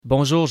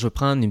Bonjour, je vais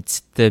prendre une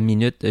petite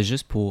minute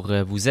juste pour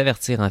vous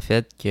avertir en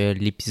fait que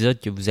l'épisode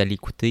que vous allez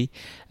écouter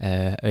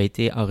a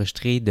été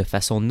enregistré de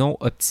façon non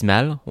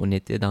optimale. On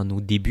était dans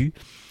nos débuts,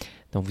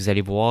 donc vous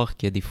allez voir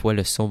que des fois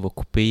le son va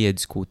couper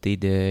du côté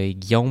de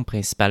Guillaume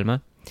principalement.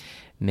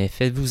 Mais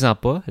faites-vous-en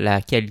pas,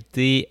 la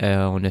qualité,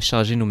 on a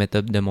changé nos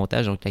méthodes de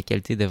montage, donc la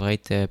qualité devrait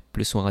être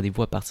plus au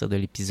rendez-vous à partir de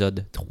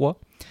l'épisode 3.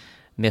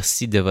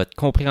 Merci de votre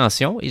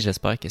compréhension et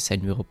j'espère que ça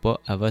ne nuira pas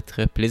à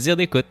votre plaisir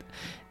d'écoute.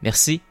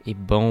 Merci et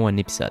bon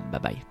épisode.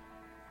 Bye bye.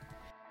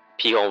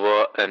 Puis on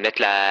va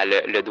mettre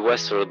le doigt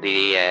sur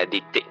des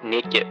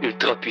techniques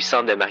ultra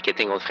puissantes de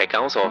marketing haute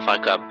fréquence. On va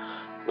faire comme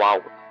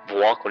wow,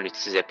 voir qu'on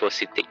n'utilisait pas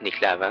ces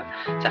techniques-là avant.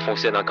 Ça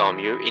fonctionne encore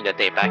mieux et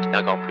notre impact est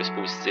encore plus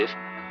positif.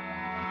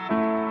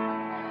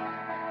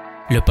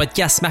 Le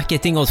podcast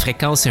Marketing haute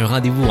fréquence est un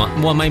rendez-vous entre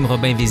moi-même,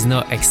 Robin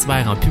Vézina,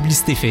 expert en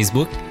publicité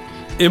Facebook,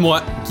 et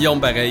moi, Guillaume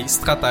Bareil,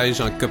 stratège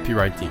en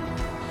copywriting.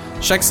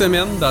 Chaque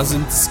semaine, dans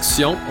une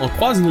discussion, on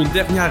croise nos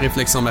dernières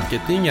réflexions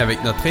marketing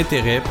avec notre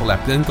intérêt pour la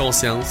pleine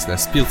conscience, la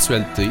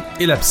spiritualité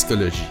et la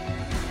psychologie.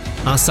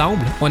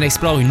 Ensemble, on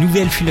explore une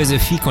nouvelle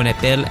philosophie qu'on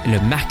appelle le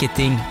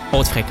marketing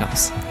haute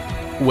fréquence.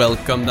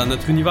 Welcome dans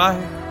notre univers!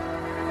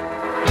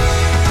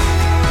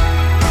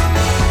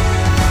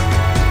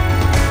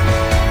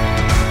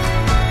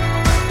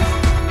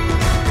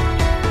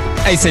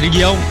 Hey, salut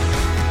Guillaume!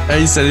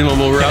 Hey, salut mon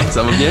beau Rob,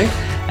 ça va bien?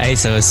 Hey,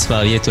 ça va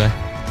super bien, toi?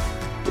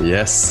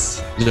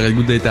 Yes! J'aurais le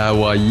goût d'être à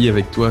Hawaï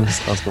avec toi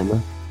en ce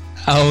moment.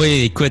 Ah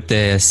oui, écoute,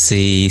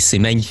 c'est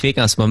magnifique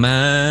en ce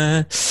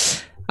moment.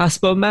 En ce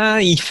moment,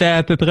 il fait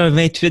à peu près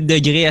 28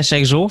 degrés à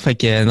chaque jour, fait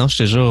que non, je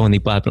te jure, on n'est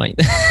pas à plaindre.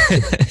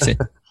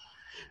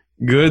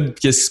 Good!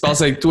 Qu'est-ce qui se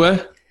passe avec toi?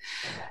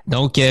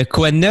 Donc,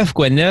 quoi de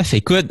neuf?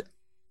 Écoute,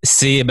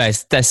 c'est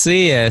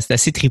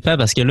assez trippant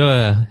parce que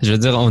là, je veux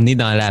dire, on est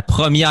dans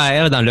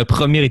le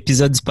premier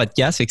épisode du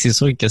podcast, fait que c'est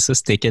sûr que ça,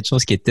 c'était quelque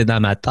chose qui était dans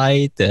ma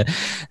tête,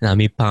 dans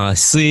mes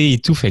pensées et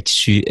tout, fait que je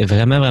suis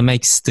vraiment, vraiment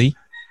excité.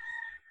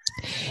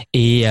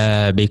 Et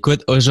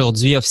écoute,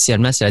 aujourd'hui,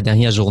 officiellement, c'est la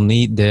dernière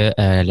journée de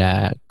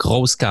la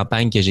grosse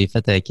campagne que j'ai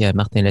faite avec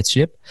Martin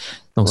Latulippe.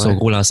 Donc, son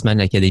gros lancement de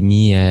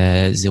l'Académie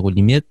Zéro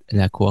Limite,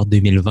 la cohorte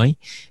 2020.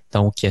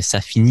 Donc,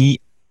 ça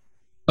finit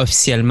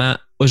officiellement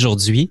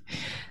aujourd'hui.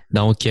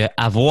 Donc,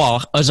 à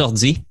voir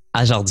aujourd'hui.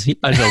 Fait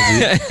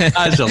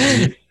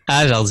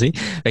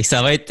que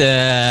ça va être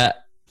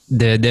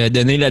de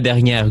donner la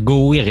dernière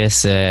go. Il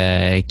reste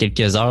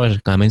quelques heures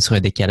quand même sur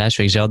un décalage.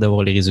 Fait que j'ai hâte de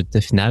voir les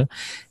résultats finaux.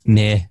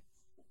 Mais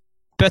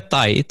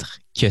peut-être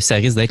que ça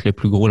risque d'être le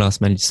plus gros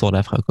lancement de l'histoire de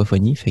la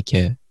francophonie. Fait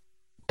que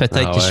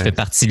peut-être que je fais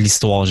partie de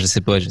l'histoire. Je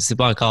sais pas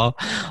encore.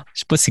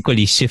 Je sais pas c'est quoi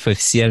les chiffres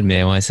officiels,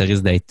 mais ouais, ça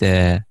risque d'être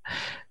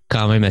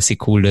quand même assez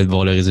cool là, de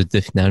voir le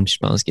résultat final. Puis je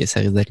pense que ça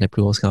risque d'être la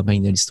plus grosse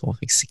campagne de l'histoire.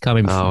 Fait que c'est quand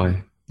même fou.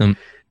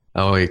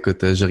 Ah ouais,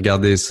 écoute, j'ai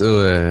regardé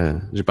ça.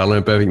 J'ai parlé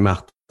un peu avec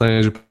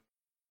Martin.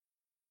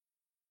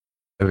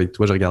 Avec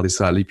toi, j'ai regardé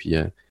ça aller. Puis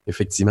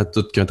effectivement,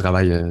 tout qu'un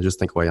travail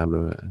juste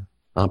incroyable. Là,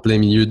 en plein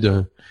milieu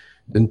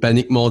d'une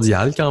panique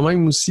mondiale quand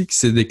même aussi qui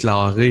s'est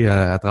déclarée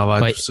à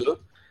travers tout ça.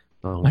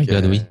 Donc,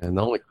 oui.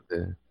 Non, écoute,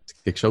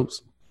 c'est quelque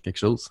chose.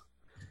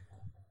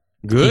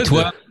 Good. Et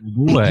toi,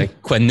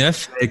 quoi de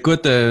neuf?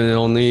 Écoute,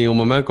 on est au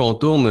moment qu'on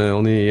tourne,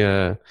 on est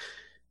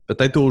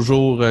peut-être au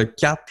jour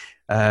 4.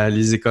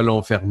 Les écoles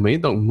ont fermé,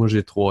 donc moi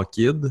j'ai 3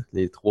 kids.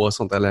 Les 3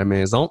 sont à la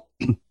maison.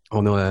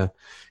 On a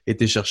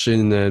été chercher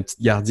une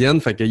petite gardienne.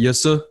 Fait qu'il y a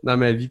ça dans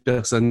ma vie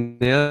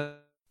personnelle.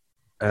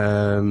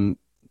 Ça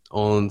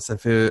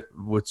fait,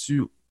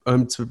 vois-tu,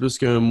 un petit peu plus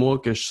qu'un mois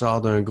que je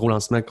sors d'un gros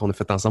lancement qu'on a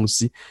fait ensemble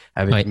aussi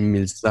avec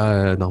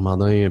Mélissa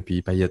Normandin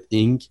puis Payette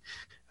Inc.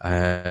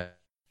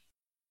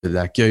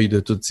 L'accueil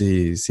de toutes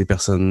ces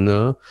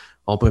personnes-là.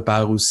 On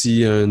prépare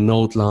aussi un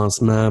autre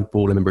lancement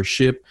pour le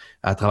membership.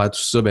 À travers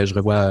tout ça, je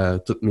revois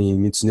tous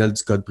mes tunnels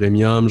du code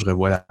premium, je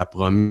revois la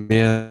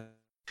promesse.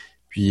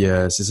 Puis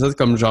c'est ça,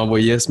 comme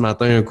j'envoyais ce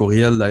matin un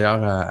courriel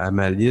d'ailleurs à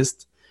ma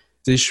liste.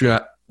 Tu sais, je suis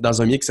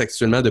dans un mix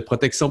actuellement de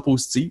protection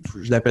positive,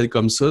 je l'appelle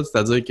comme ça,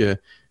 c'est-à-dire que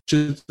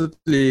j'ai tous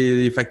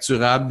les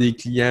facturables des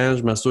clients,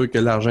 je m'assure que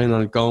l'argent est dans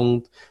le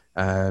compte.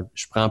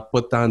 Je prends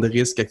pas tant de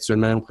risques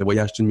actuellement. On prévoyait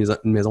acheter une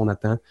maison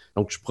Nathan.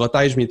 Donc, je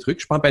protège mes trucs.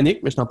 Je suis pas en panique,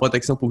 mais je suis en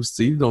protection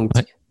positive. Donc,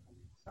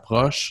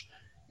 approche.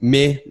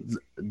 Mais,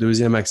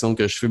 deuxième action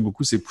que je fais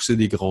beaucoup, c'est pousser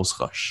des grosses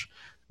roches.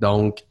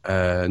 Donc,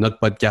 notre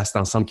podcast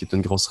ensemble, qui est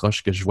une grosse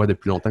roche que je vois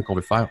depuis longtemps qu'on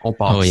veut faire, on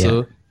part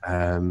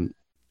ça.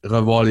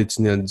 Revoir les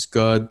tunnels du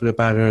code,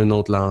 préparer un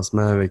autre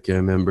lancement avec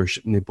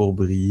Membership n'est pas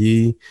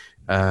briller.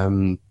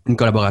 Une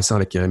collaboration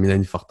avec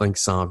Mélanie Fortin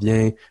qui s'en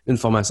vient, une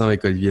formation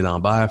avec Olivier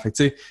Lambert. Fait que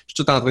tu sais, je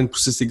suis tout en train de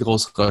pousser ces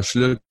grosses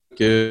roches-là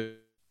que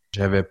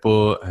j'avais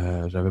pas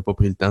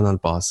pris le temps dans le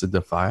passé de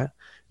faire.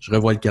 Je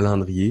revois le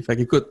calendrier. Fait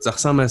que écoute, ça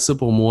ressemble à ça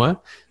pour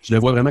moi. Je le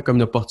vois vraiment comme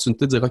une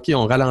opportunité de dire OK,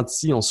 on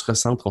ralentit, on se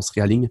recentre, on se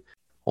réaligne,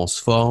 on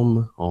se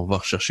forme, on va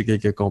rechercher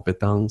quelques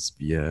compétences,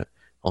 puis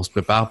on se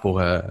prépare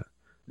pour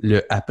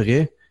le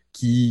après.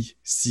 Qui,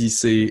 si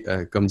c'est,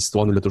 comme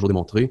l'histoire nous l'a toujours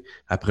démontré,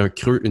 après un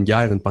creux, une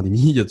guerre, une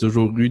pandémie, il y a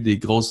toujours eu des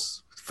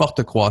grosses,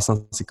 fortes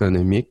croissances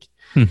économiques.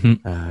 Mhm.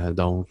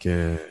 On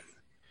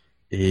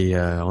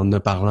en a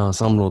parlé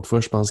ensemble l'autre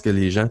fois. Je pense que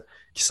les gens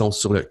qui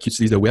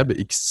utilisent le web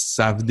et qui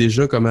savent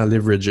déjà comment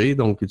leverager,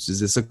 donc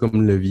utiliser ça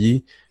comme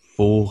levier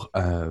pour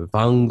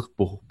vendre,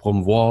 pour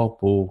promouvoir,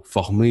 pour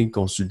former,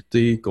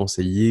 consulter,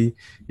 conseiller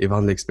et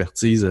vendre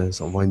l'expertise,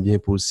 on va être bien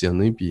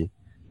positionnés. Puis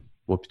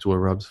moi puis toi,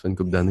 Rob, ça fait une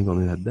couple d'années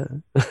qu'on est là-dedans.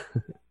 Hein?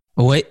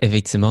 Oui,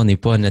 effectivement, on n'est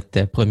pas à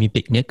notre premier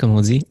pique-nique, comme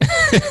on dit.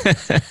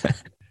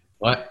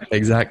 Ouais,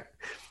 exact.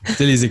 Tu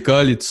sais, les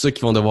écoles et tout ça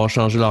qui vont devoir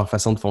changer leur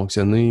façon de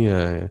fonctionner,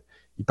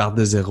 ils partent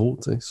de zéro,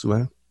 tu sais,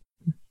 souvent.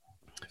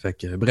 Fait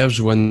que, bref,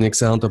 je vois une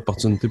excellente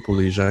opportunité pour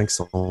les gens qui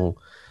sont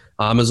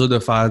en mesure de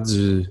faire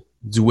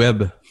du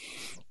web.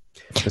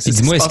 Et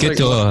dis-moi, est-ce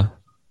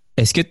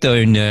que tu as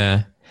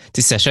une,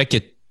 tu sais, sachant que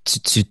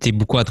tu t'es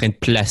beaucoup en train de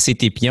placer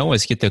tes pions,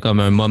 est-ce que tu as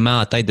comme un moment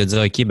en tête de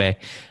dire, OK, ben,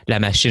 la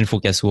machine, il faut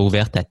qu'elle soit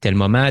ouverte à tel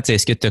moment? Tu sais,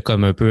 est-ce que tu as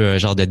comme un peu un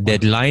genre de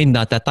deadline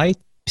dans ta tête?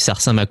 Puis ça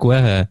ressemble à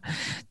quoi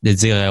de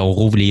dire, on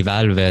rouvre les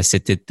valves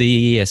cet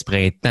été, ce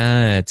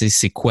printemps? Tu sais,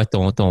 c'est quoi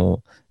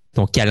ton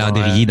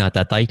calendrier Ouais. dans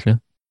ta tête, là?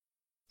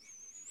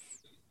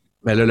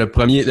 Mais là, le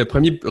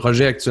premier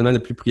projet actuellement le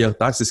plus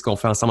prioritaire, c'est ce qu'on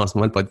fait ensemble en ce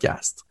moment, le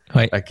podcast.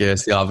 Ouais. Fait que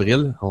c'est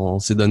avril. On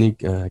s'est donné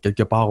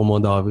quelque part au mois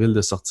d'avril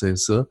de sortir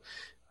ça.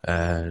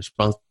 Je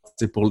pense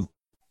que pour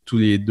tous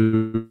les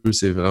deux,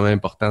 c'est vraiment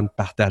important de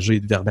partager,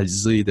 de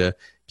verbaliser,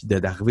 puis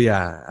d'arriver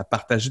à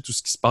partager tout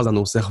ce qui se passe dans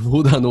nos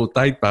cerveaux, dans nos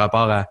têtes par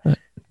rapport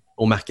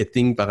au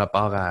marketing, par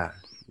rapport à,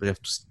 bref,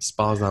 tout ce qui se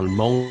passe dans le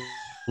monde,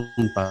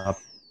 par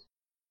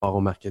rapport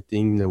au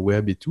marketing, le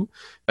web et tout.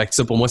 Fait que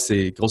ça, pour moi,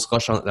 c'est grosse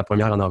rush la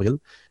première en avril.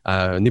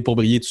 Né pour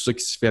briller, tout ça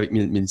qui se fait avec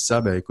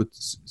Mélissa, ben écoute,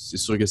 c'est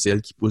sûr que c'est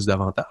elle qui pousse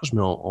davantage,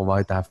 mais on va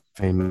être à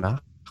fin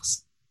mars.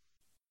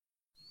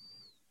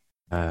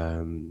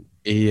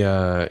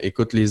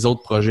 Écoute, les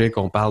autres projets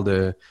qu'on parle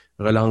de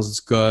relance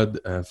du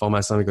code,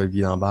 formation avec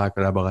Olivier Lambert,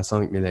 collaboration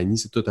avec Mélanie,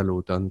 c'est tout à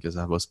l'automne que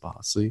ça va se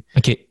passer.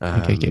 OK.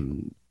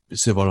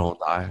 C'est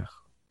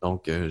volontaire.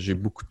 Donc, j'ai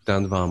beaucoup de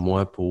temps devant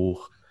moi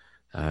pour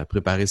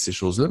préparer ces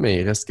choses-là, mais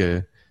il reste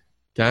que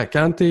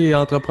quand tu es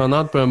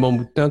entrepreneur depuis un bon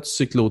bout de temps, tu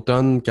sais que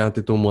l'automne, quand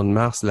tu es au mois de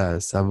mars, là,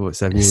 ça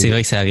vient. C'est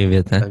vrai que ça arrive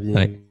vite, hein? Ça vient.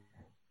 Ouais.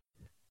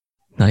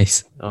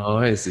 Nice. Ah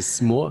ouais, c'est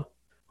 6 mois.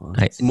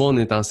 Ouais. 6 mois, on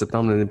est en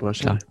septembre l'année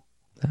prochaine.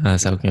 Ah,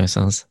 ça n'a aucun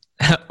sens.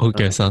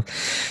 Aucun sens.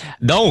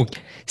 Donc,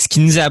 ce qui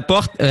nous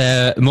apporte,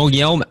 mon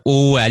Guillaume,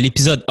 à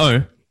l'épisode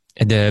 1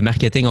 de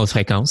Marketing haute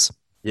fréquence.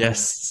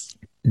 Yes.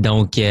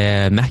 Donc,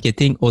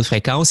 marketing haute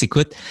fréquence,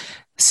 écoute,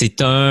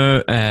 c'est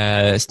un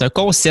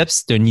concept,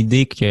 c'est une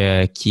idée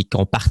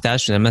qu'on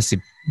partage. Finalement, c'est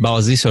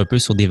basé un peu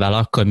sur des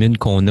valeurs communes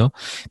qu'on a.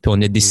 Puis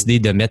on a décidé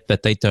de mettre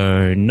peut-être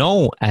un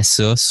nom à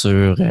ça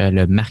sur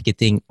le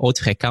marketing haute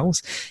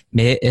fréquence.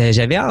 Mais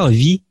j'avais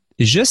envie,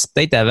 juste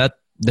peut-être avant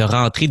de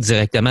rentrer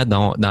directement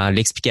dans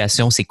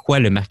l'explication, c'est quoi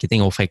le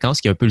marketing haute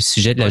fréquence, qui est un peu le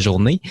sujet de la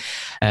journée.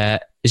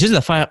 Juste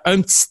de faire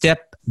un petit step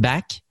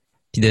back,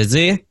 puis de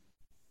dire,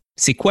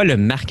 c'est quoi le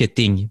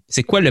marketing?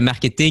 C'est quoi le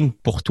marketing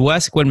pour toi?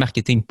 C'est quoi le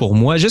marketing pour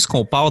moi? Juste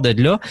qu'on part de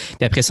là,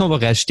 puis après ça, on va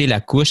rajouter la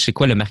couche. C'est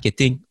quoi le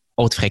marketing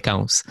haute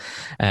fréquence?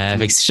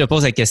 Fait que si je te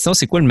pose la question,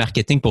 c'est quoi le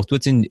marketing pour toi?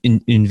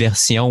 Une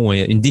version,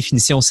 une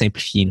définition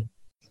simplifiée. Là.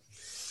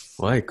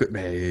 Ouais, écoute,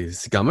 ben,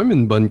 c'est quand même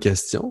une bonne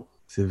question.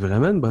 C'est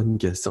vraiment une bonne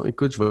question.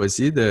 Écoute, je vais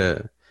essayer de...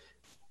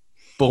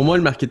 Pour moi,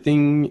 le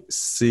marketing,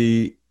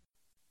 c'est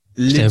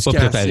l'éducation. Je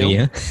t'avais pas préparé,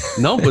 hein?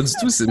 Non, pas du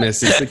tout. Mais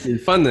c'est ça qui est le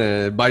fun.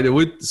 By the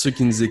way, ceux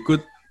qui nous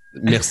écoutent,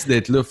 merci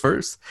d'être là,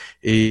 first.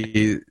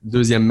 Et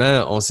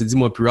deuxièmement, on s'est dit,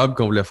 moi puis Rob,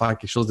 qu'on voulait faire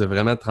quelque chose de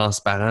vraiment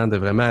transparent, de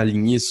vraiment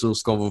aligné sur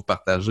ce qu'on va vous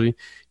partager,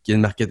 qui est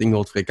le marketing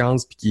haute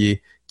fréquence,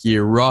 puis qui est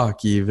raw,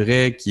 qui est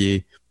vrai, qui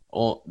est...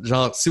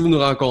 genre, si vous nous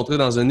rencontrez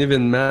dans un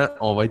événement,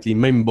 on va être les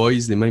mêmes boys,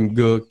 les mêmes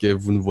gars que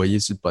vous nous voyez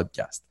sur le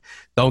podcast.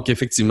 Donc,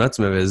 effectivement,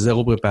 tu m'avais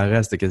zéro préparé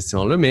à cette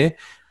question-là, mais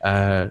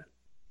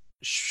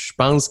je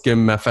pense que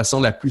ma façon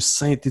la plus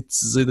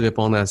synthétisée de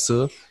répondre à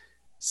ça,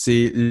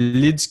 c'est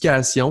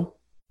l'éducation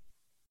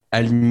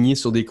alignée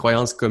sur des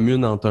croyances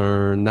communes entre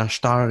un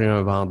acheteur et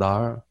un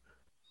vendeur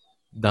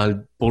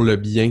pour le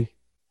bien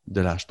de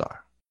l'acheteur.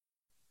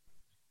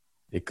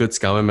 Écoute,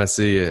 c'est quand même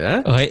assez...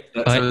 Hein? Oui,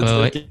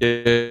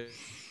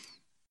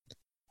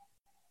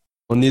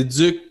 On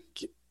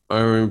éduque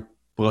un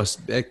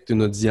prospect,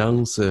 une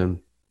audience,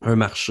 un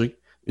marché,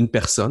 une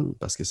personne,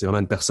 parce que c'est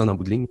vraiment une personne en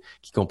bout de ligne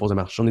qui compose un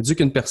marché. On éduque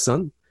une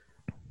personne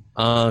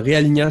en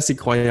réalignant ses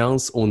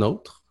croyances aux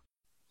nôtres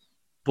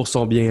pour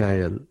son bien à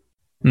elle.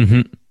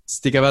 Mm-hmm. Si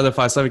tu es capable de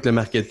faire ça avec le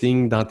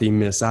marketing, dans tes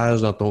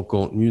messages, dans ton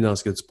contenu, dans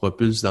ce que tu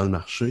propulses dans le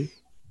marché,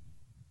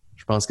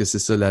 je pense que c'est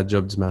ça la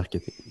job du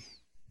marketing.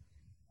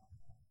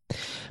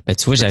 Ben,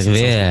 tu vois,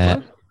 j'arrivais...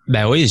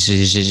 ben oui,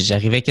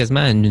 j'arrivais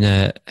quasiment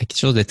à quelque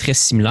chose de très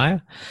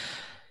similaire.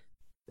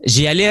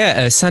 J'y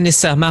allais sans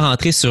nécessairement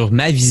rentrer sur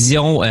ma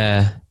vision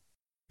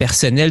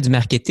personnelle du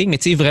marketing, mais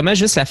tu sais, vraiment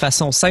juste la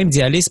façon simple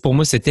d'y aller, pour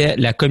moi, c'était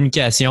la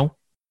communication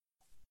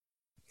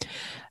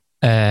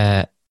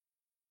dans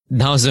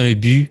un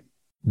but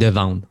de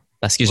vendre.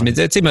 Parce que je me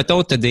disais, tu sais,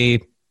 mettons, tu as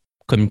des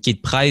communiqués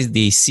de presse,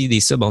 des ci, des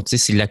ça. Bon, tu sais,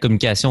 c'est de la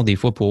communication des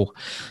fois pour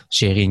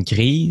gérer une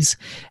crise.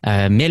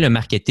 Mais le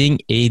marketing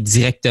est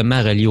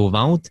directement relié aux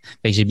ventes.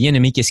 Fait que j'ai bien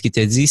aimé qu'est-ce qu'il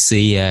t'a dit,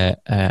 c'est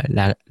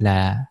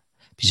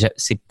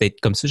c'est peut-être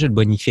comme ça, je le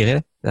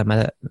bonifierais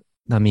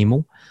dans mes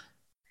mots.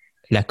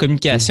 La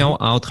communication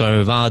entre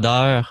un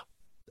vendeur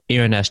et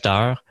un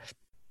acheteur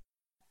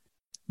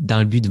dans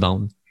le but de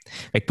vendre.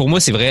 Fait que pour moi,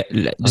 c'est vrai,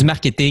 du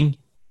marketing,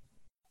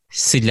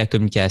 c'est de la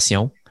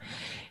communication.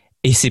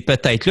 Et c'est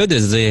peut-être là de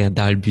se dire,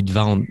 dans le but de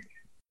vendre,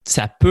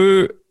 ça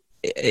peut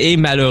et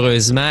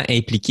malheureusement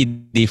impliquer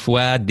des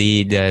fois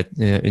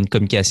une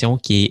communication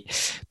qui est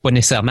pas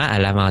nécessairement à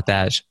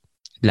l'avantage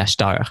de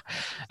l'acheteur.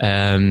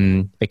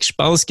 Fait que je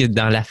pense que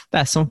dans la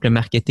façon que le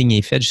marketing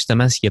est fait,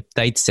 justement, il y a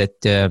peut-être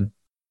cette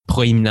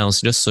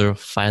proéminence-là sur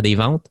faire des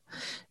ventes.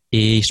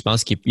 Et je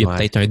pense qu'il y a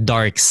peut-être un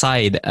dark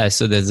side à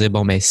ça de dire,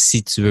 bon, ben,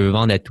 si tu veux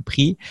vendre à tout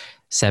prix,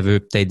 ça veut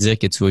peut-être dire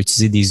que tu vas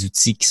utiliser des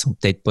outils qui sont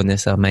peut-être pas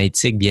nécessairement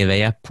éthiques,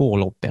 bienveillants pour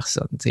l'autre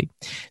personne. Tu sais.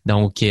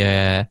 Donc,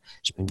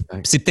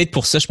 c'est peut-être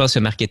pour ça, je pense que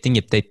le marketing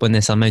n'est peut-être pas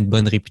nécessairement une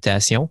bonne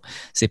réputation.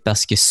 C'est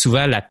parce que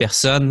souvent, la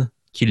personne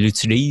qui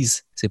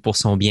l'utilise, c'est pour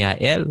son bien à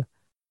elle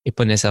et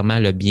pas nécessairement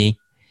le bien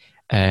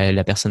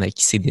la personne à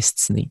qui c'est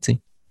destiné. Tu sais.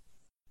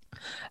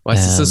 Ouais,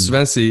 c'est ça.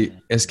 Souvent, c'est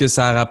est-ce que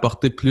ça a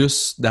rapporté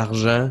plus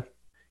d'argent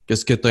que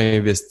ce que tu as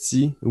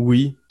investi?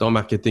 Oui, ton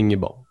marketing est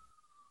bon.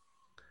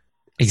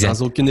 Exact.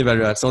 Sans aucune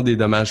évaluation des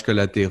dommages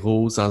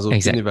collatéraux, sans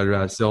aucune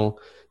évaluation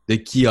de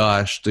qui a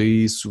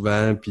acheté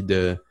souvent, puis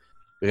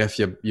bref,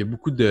 il y a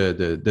beaucoup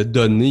de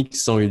données qui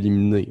sont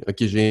éliminées. OK,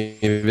 j'ai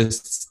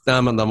investi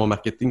tant dans mon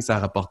marketing, ça a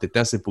rapporté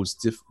tant, c'est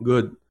positif.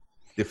 Good.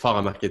 T'es fort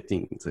en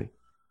marketing, tu sais.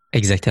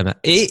 Exactement.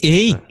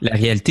 Et la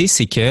réalité,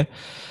 c'est que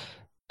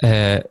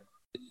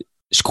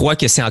je crois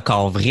que c'est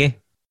encore vrai.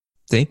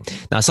 T'sais.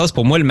 Dans le sens,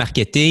 pour moi, le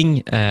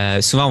marketing,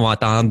 souvent on va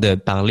entendre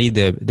parler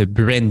de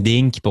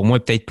branding, qui pour moi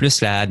est peut-être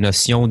plus la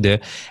notion de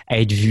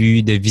être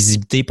vu, de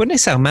visibilité, pas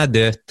nécessairement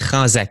de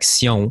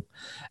transaction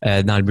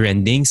dans le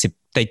branding, c'est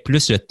peut-être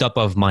plus le top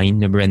of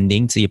mind, le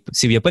branding. Il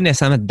n'y a pas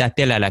nécessairement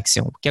d'appel à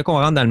l'action. Quand on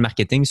rentre dans le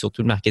marketing,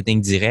 surtout le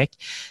marketing direct,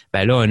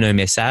 ben là, on a un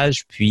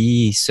message,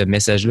 puis ce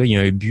message-là, il y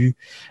a un but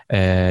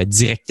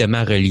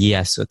directement relié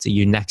à ça. Il y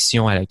a une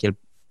action à laquelle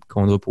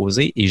qu'on doit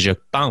poser. Et je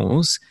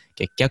pense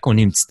que quand on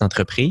est une petite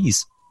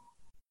entreprise,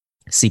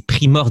 c'est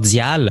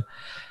primordial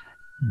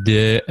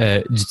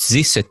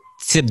d'utiliser ce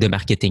type de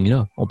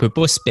marketing-là. On ne peut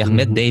pas se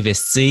permettre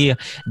d'investir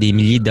des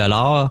milliers de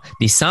dollars,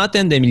 des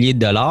centaines de milliers de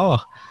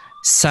dollars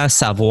sans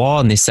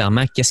savoir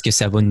nécessairement qu'est-ce que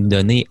ça va nous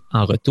donner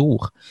en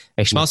retour.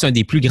 Et je pense qu'un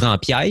des plus grands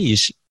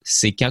pièges,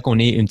 c'est quand on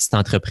est une petite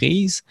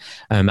entreprise,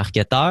 un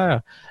marketeur,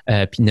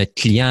 puis notre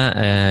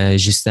client,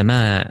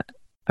 justement,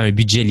 un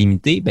budget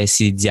limité, ben,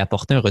 c'est d'y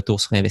apporter un retour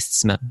sur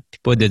investissement. Puis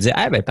pas de dire,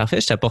 ah, ben, parfait,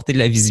 je t'ai apporté de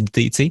la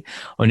visibilité, tu sais.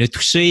 On a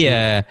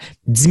touché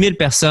 10 000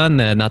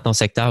 personnes dans ton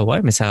secteur.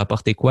 Ouais, mais ça a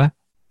rapporté quoi?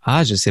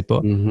 Ah, je sais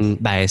pas.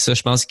 Ben, ça,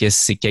 je pense que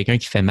c'est quelqu'un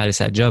qui fait mal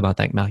sa job en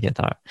tant que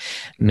marketeur.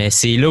 Mais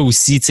c'est là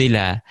aussi, tu sais,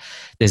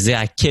 de se dire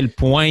à quel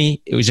point,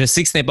 je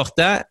sais que c'est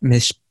important, mais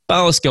je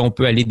pense qu'on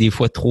peut aller des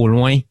fois trop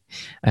loin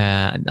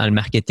dans le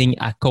marketing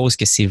à cause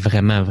que c'est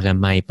vraiment,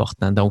 vraiment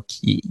important. Donc,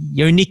 il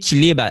y a un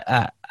équilibre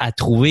à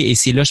trouver et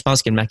c'est là, je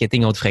pense que le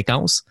marketing haute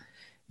fréquence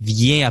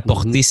vient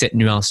apporter cette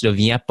nuance-là,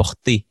 vient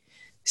apporter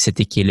cet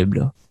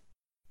équilibre-là.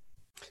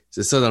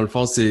 C'est ça, dans le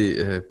fond,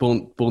 c'est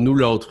pour nous,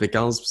 la haute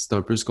fréquence, c'est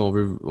un peu ce qu'on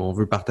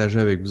veut partager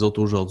avec vous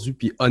autres aujourd'hui.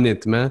 Puis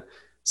honnêtement,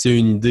 c'est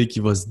une idée qui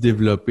va se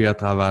développer à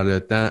travers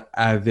le temps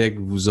avec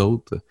vous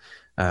autres.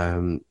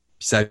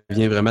 Puis ça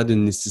vient vraiment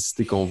d'une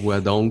nécessité qu'on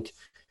voit donc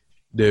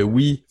de,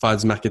 oui, faire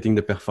du marketing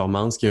de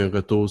performance, qui a un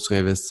retour sur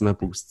investissement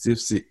positif,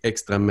 c'est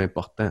extrêmement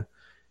important.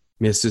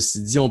 Mais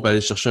ceci dit, on peut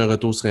aller chercher un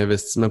retour sur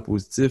investissement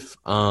positif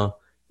en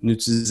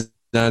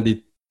utilisant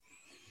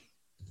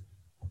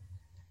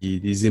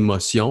des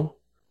émotions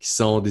qui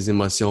sont des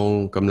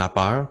émotions comme la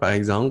peur, par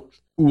exemple,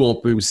 ou on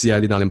peut aussi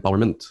aller dans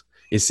l'empowerment.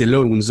 Et c'est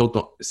là où nous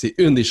autres, c'est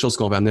une des choses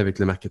qu'on va amener avec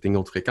le marketing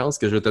haute fréquence,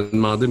 que je vais te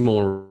demander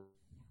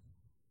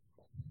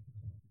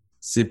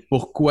c'est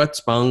pourquoi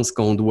tu penses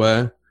qu'on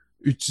doit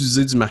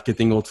utiliser du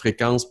marketing haute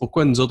fréquence?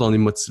 Pourquoi nous autres, on est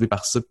motivés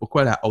par ça?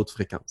 Pourquoi la haute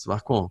fréquence?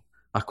 Vers quoi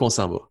on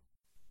s'en va?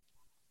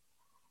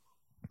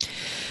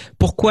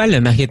 Pourquoi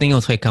le marketing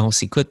haute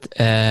fréquence? Écoute,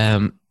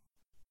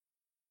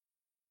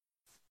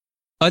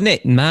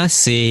 honnêtement,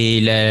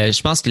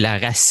 je pense que la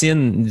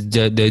racine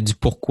du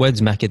pourquoi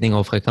du marketing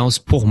haute fréquence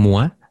pour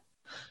moi,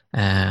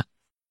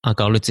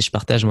 encore là, tu sais, je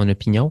partage mon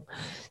opinion,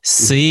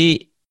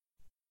 c'est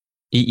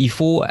il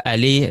faut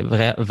aller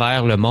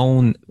vers le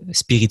monde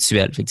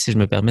spirituel. Fait que si je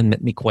me permets de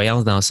mettre mes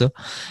croyances dans ça,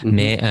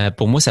 mais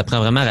pour moi, ça prend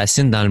vraiment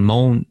racine dans le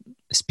monde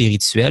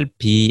spirituel,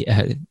 puis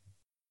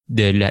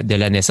de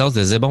la naissance,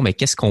 de se dire, bon, mais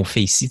qu'est-ce qu'on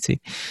fait ici? Tu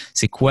sais?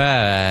 C'est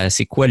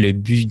quoi le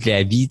but de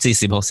la vie? Tu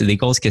sais, c'est des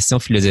grosses questions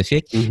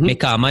philosophiques, mais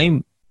quand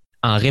même,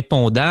 en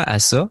répondant à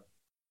ça,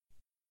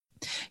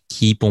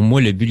 qui pour moi,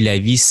 le but de la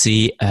vie,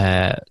 c'est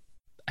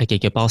à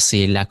quelque part,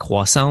 c'est la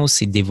croissance,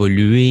 c'est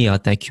d'évoluer en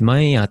tant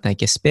qu'humain, en tant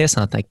qu'espèce,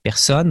 en tant que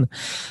personne.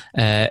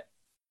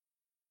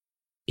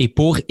 Et Et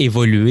pour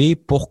évoluer,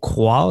 pour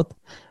croître,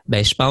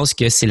 ben, je pense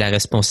que c'est la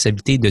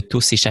responsabilité de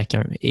tous et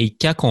chacun. Et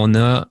quand on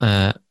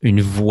a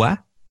une voix,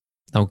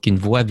 donc une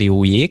voix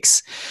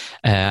VOX,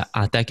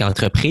 en tant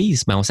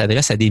qu'entreprise, ben, on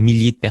s'adresse à des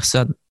milliers de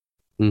personnes.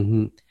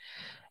 Mm-hmm.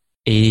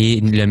 Et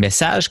le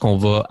message qu'on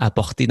va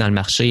apporter dans le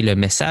marché, le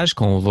message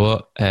qu'on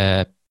va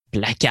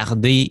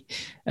placarder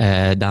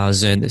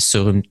dans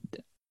une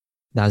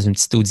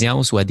petite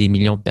audience ou à des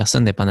millions de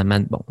personnes,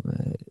 dépendamment de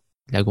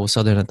la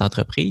grosseur de notre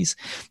entreprise,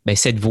 ben,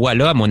 cette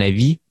voix-là, à mon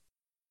avis,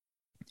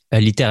 a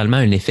littéralement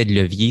un effet de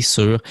levier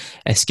sur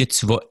est-ce que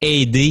tu vas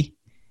aider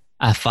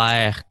à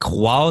faire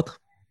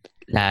croître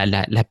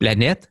la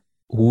planète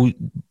ou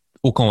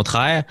au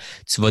contraire,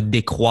 tu vas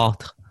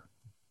décroître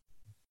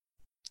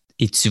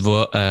et tu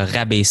vas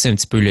rabaisser un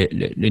petit peu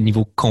le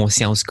niveau de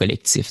conscience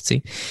collectif. Tu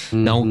sais.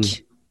 Mm-hmm.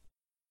 Donc,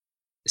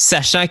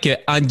 sachant que,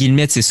 entre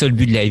guillemets, c'est ça le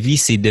but de la vie,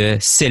 c'est de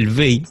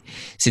s'élever,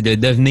 c'est de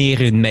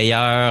devenir une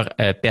meilleure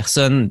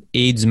personne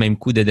et du même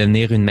coup de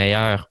devenir une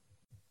meilleure,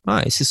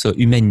 c'est ça,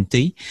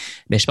 humanité.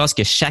 Mais je pense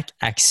que chaque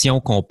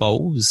action qu'on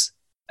pose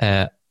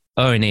a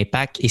un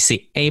impact et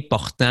c'est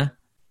important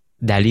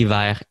d'aller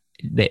vers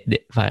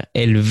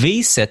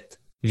élever cette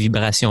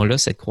vibration-là,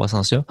 cette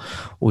croissance-là,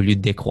 au lieu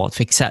de décroître.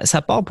 Fait que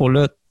ça part pour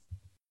là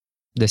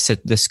de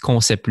ce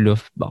concept-là,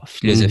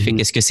 philosophique.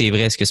 Mm-hmm. Est-ce que c'est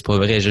vrai, est-ce que c'est pas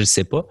vrai, je ne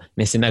sais pas,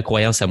 mais c'est ma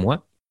croyance à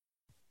moi.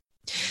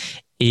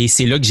 Et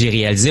c'est là que j'ai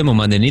réalisé à un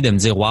moment donné de me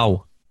dire,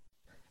 waouh,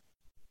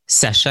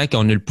 sachant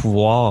qu'on a le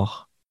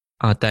pouvoir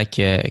en tant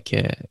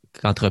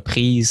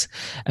qu'entreprise,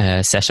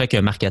 sachant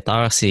qu'un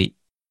marketeur,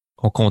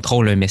 on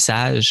contrôle un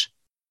message,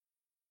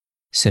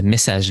 ce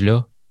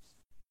message-là,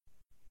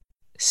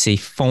 c'est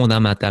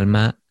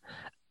fondamentalement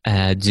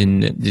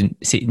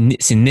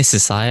c'est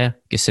nécessaire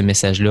que ce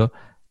message-là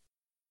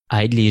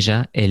aide les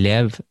gens,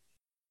 élève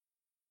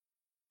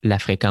la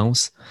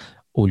fréquence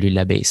au lieu de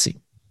la baisser.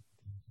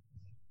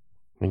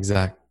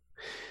 Exact.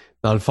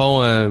 Dans le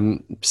fond,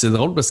 puis c'est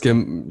drôle parce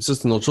que ça,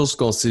 c'est une autre chose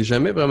qu'on ne s'est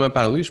jamais vraiment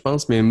parlé, je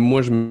pense, mais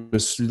moi, je me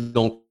suis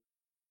donc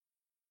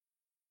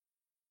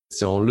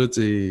question-là,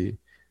 tu sais,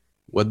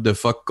 what the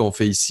fuck qu'on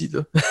fait ici,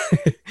 là?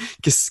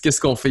 Qu'est-ce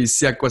qu'on fait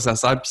ici, à quoi ça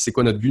sert, puis c'est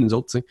quoi notre but, nous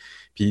autres, tu sais?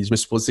 Puis je me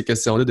suis posé ces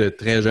questions-là de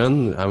très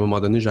jeune. À un moment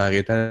donné, j'ai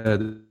arrêté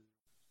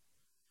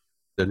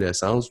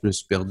l'adolescence, je me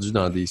suis perdu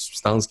dans des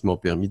substances qui m'ont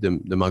permis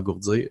de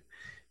m'engourdir.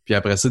 Puis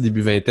après ça,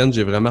 début vingtaine,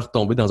 j'ai vraiment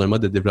retombé dans un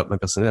mode de développement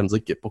personnel à me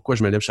dire pourquoi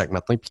je me lève chaque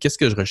matin, puis qu'est-ce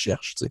que je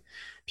recherche, tu sais.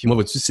 Puis moi,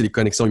 vois-tu, c'est les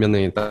connexions humaines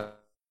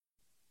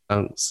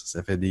intenses.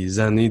 Ça fait des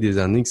années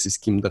que c'est ce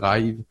qui me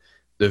drive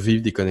de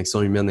vivre des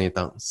connexions humaines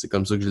intenses. C'est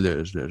comme ça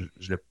que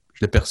je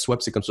le perçois,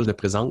 puis c'est comme ça que je le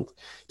présente,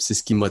 puis c'est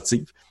ce qui me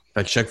motive.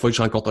 Fait que chaque fois que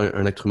je rencontre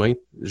un être humain,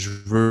 je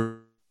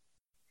veux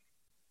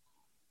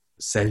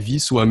que sa vie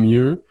soit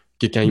mieux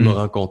que quand il m'a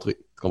rencontré.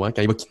 Tu comprends?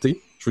 Quand il va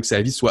quitter, je veux que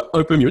sa vie soit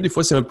un peu mieux. Des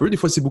fois, c'est un peu, des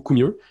fois, c'est beaucoup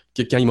mieux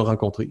que quand il m'a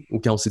rencontré ou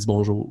quand on s'est dit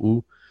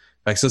bonjour.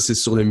 Fait que ça, c'est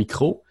sur le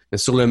micro. Mais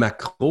sur le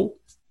macro,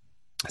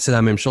 c'est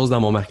la même chose dans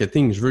mon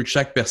marketing. Je veux que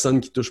chaque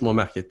personne qui touche mon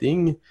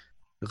marketing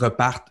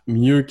reparte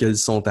mieux qu'elles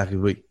sont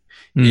arrivées.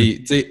 Et,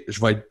 tu sais,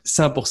 je vais être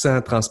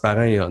 100%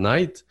 transparent et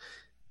honnête.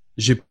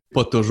 J'ai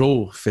pas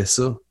toujours fait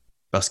ça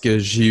parce que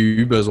j'ai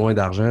eu besoin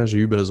d'argent, j'ai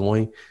eu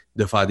besoin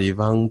de faire des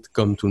ventes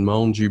comme tout le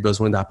monde, j'ai eu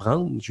besoin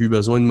d'apprendre, j'ai eu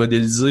besoin de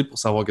modéliser pour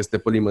savoir que c'était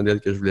pas les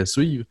modèles que je voulais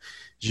suivre,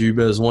 j'ai eu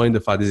besoin de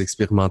faire des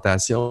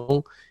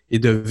expérimentations et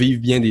de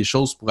vivre bien des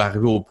choses pour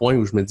arriver au point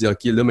où je me dis,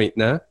 OK, là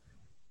maintenant,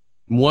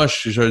 moi,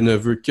 je ne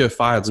veux que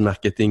faire du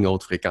marketing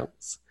haute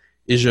fréquence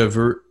et je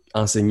veux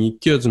enseigner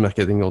que du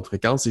marketing haute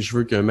fréquence et je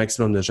veux qu'un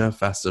maximum de gens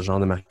fassent ce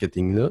genre de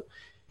marketing-là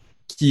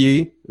qui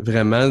est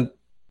vraiment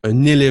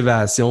une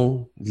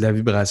élévation de la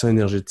vibration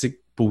énergétique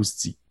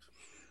positive.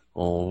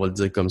 On va le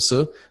dire comme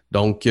ça.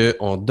 Donc,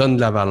 on donne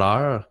de la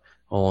valeur,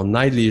 on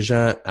aide les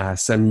gens à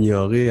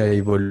s'améliorer, à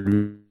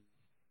évoluer,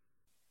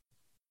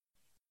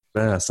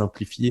 à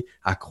s'amplifier,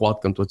 à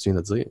croître, comme toi tu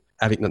viens de dire,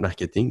 avec notre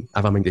marketing,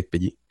 avant même d'être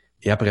payé.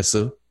 Et après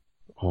ça,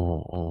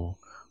 on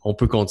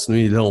peut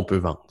continuer et là, on peut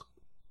vendre.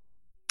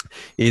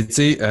 Et tu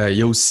sais, il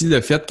y a aussi le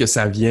fait que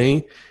ça vient...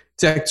 Tu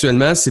sais,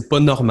 actuellement, c'est pas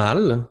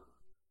normal.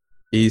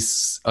 Et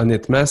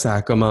honnêtement, ça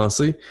a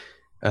commencé...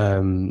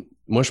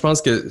 moi, je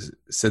pense que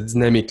cette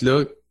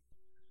dynamique-là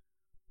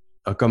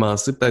a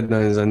commencé peut-être dans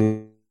les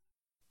années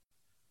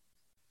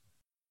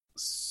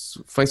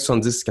fin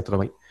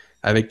 70-80,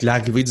 avec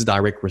l'arrivée du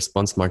direct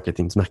response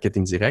marketing, du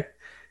marketing direct.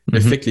 Le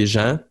fait que les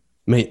gens...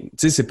 Mais tu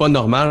sais, c'est pas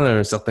normal à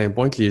un certain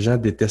point que les gens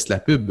détestent la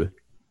pub.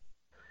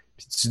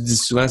 Puis tu dis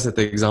souvent cet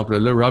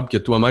exemple-là, Rob, que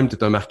toi-même, tu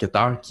es un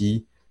marketeur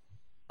qui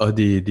a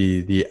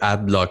des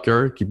ad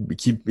blockers,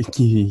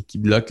 qui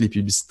bloquent les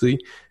publicités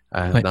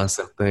dans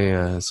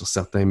sur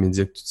certains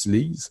médias que tu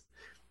utilises.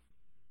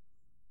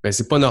 Ben,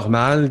 c'est pas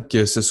normal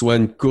que ce soit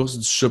une course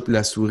du chat et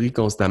la souris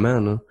constamment,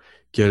 là.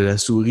 Que la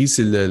souris,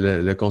 c'est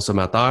le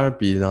consommateur,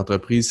 puis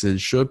l'entreprise, c'est le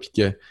chat, puis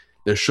que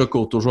le chat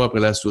court toujours après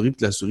la souris,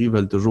 puis la souris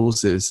veut toujours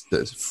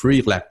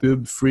freer la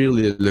pub,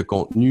 freer le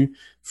contenu,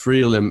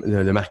 freer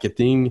le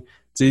marketing. Tu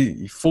sais,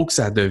 il faut que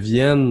ça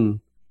devienne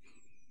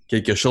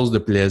quelque chose de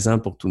plaisant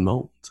pour tout le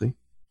monde, tu sais.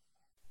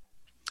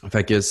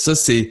 Fait que ça,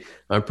 c'est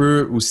un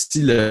peu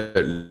aussi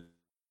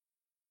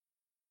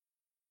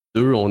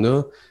on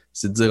a,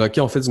 c'est de dire, OK,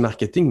 on fait du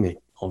marketing, mais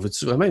on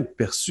veut-tu vraiment être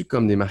perçu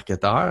comme des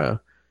marketeurs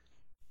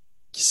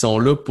qui sont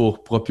là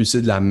pour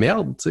propulser de la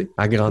merde, tu sais,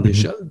 à grande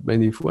échelle, bien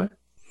des fois?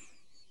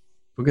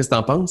 Qu'est-ce que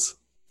t'en penses?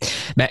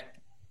 Ben,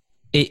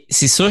 et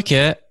c'est sûr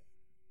que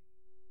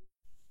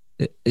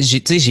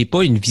j'ai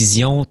pas une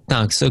vision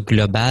tant que ça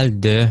globale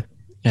de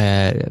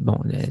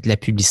la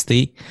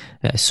publicité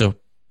sur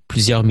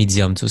plusieurs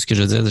médiums. Tu vois ce que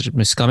je veux dire? Je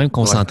me suis quand même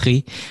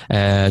concentré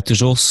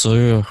toujours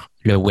sur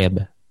le web.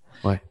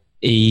 Ouais.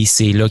 Et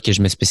c'est là que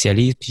je me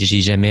spécialise, puis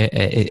j'ai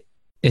jamais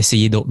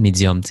essayé d'autres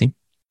médiums, tu sais.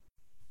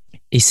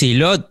 Et c'est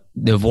là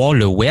de voir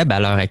le web à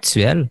l'heure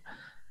actuelle,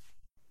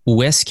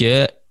 où est-ce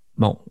que,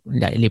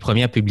 les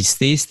premières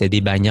publicités, c'était des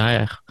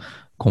bannières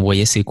qu'on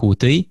voyait ses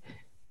côtés,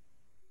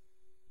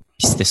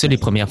 puis c'était ça les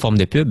premières formes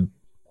de pub.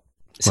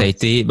 Ça a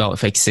été,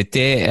 fait que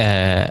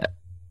c'était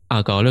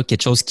encore là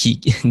quelque chose qui,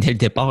 dès le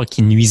départ,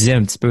 qui nuisait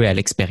un petit peu à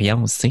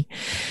l'expérience, tu sais.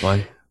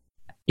 Ouais.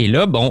 Et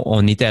là,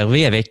 on est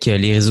arrivé avec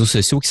les réseaux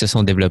sociaux qui se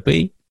sont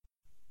développés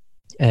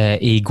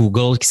et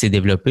Google qui s'est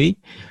développé,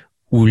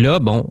 où là,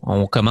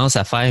 on commence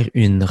à faire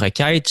une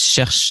requête, je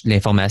cherche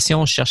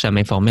l'information, je cherche à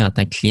m'informer en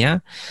tant que client.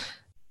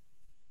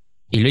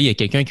 Et là, il y a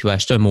quelqu'un qui va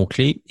acheter un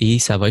mot-clé et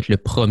ça va être le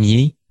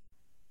premier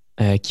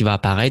qui va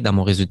apparaître dans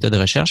mon résultat de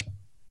recherche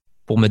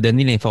pour me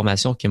donner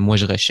l'information que moi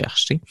je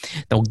recherche. Tu sais.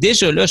 Donc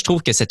déjà là, je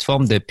trouve que cette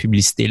forme de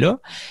publicité-là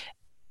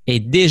est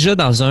déjà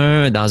dans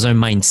un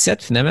mindset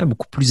finalement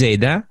beaucoup plus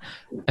aidant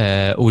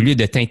au lieu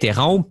de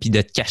t'interrompre puis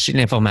de te cacher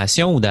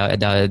l'information ou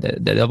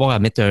d'avoir à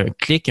mettre un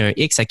clic, un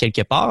X à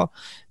quelque part.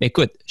 Mais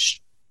écoute, je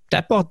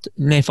t'apporte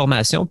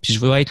l'information puis je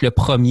veux être le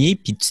premier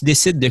puis tu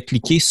décides de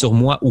cliquer sur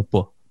moi ou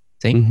pas.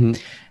 Tu sais.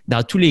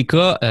 Dans tous les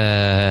cas,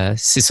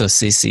 c'est ça.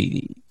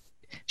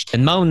 Je te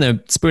demande un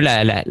petit peu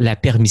la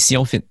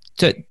permission.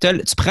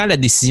 Tu prends la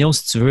décision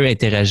si tu veux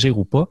interagir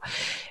ou pas.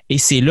 Et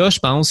c'est là, je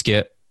pense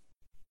que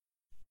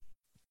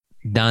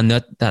dans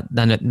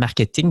notre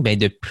marketing,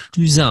 de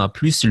plus en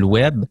plus sur le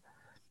web,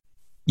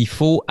 il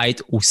faut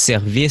être au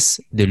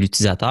service de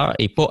l'utilisateur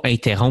et pas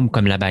interrompre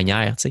comme la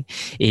bannière. Tu sais.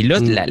 Et là,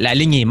 la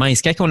ligne est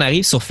mince. Quand on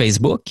arrive sur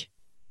Facebook,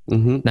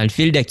 dans le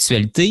fil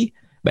d'actualité,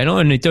 là,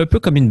 on était un peu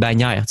comme une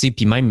bannière, tu sais,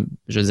 puis même,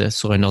 je veux dire,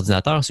 sur un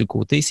ordinateur, sur le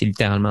côté, c'est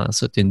littéralement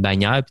ça. Tu as une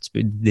bannière, puis tu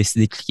peux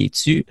décider de cliquer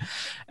dessus.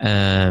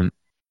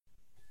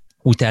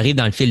 Ou tu arrives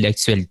dans le fil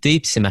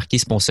d'actualité, puis c'est marqué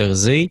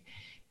sponsorisé.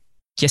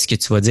 Qu'est-ce que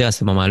tu vas dire à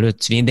ce moment-là?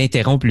 Tu viens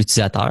d'interrompre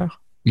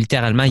l'utilisateur.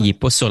 Littéralement, il n'est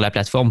pas sur la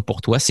plateforme pour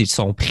toi. C'est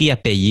son prix à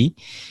payer.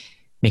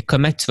 Mais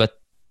comment tu vas te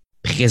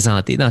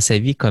présenter dans sa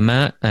vie?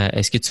 Comment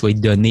est-ce que tu vas lui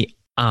donner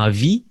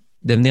envie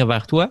de venir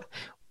vers toi?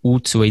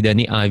 Ou tu vas lui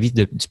donner envie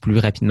du plus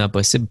rapidement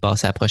possible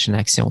passer à la prochaine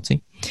action, tu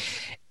sais.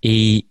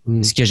 Et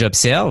ce que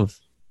j'observe,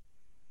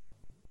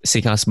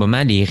 c'est qu'en ce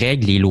moment, les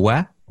règles, les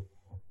lois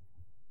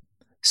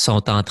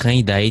sont en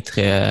train d'être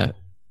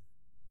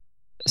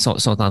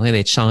sont en train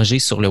d'être changées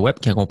sur le web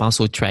quand on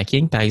pense au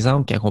tracking, par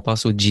exemple, quand on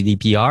pense au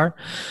GDPR,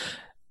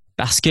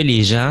 parce que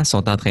les gens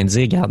sont en train de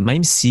dire, regarde,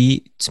 même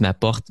si tu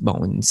m'apportes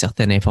une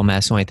certaine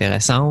information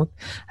intéressante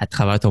à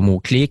travers ton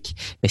mot-clic,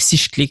 mais si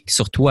je clique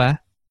sur toi,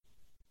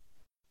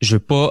 je veux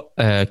pas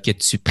que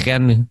tu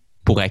prennes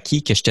pour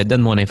acquis que je te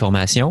donne mon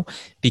information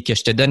puis que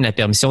je te donne la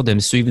permission de me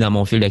suivre dans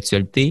mon fil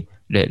d'actualité,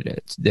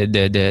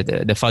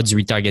 de faire du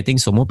retargeting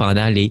sur moi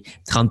pendant les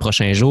 30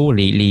 prochains jours.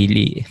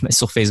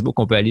 Sur Facebook,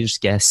 on peut aller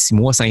jusqu'à 6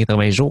 mois,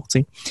 180 jours. Tu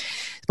sais.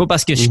 C'est pas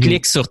parce que je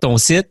clique sur ton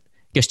site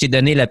que je t'ai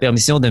donné la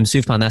permission de me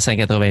suivre pendant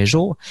 180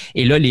 jours.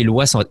 Et là, les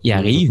lois y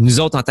arrivent. Nous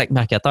autres, en tant que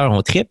marketeurs,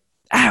 on trippe.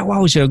 Ah,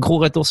 wow, j'ai un gros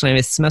retour sur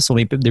l'investissement sur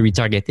mes pubs de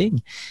retargeting.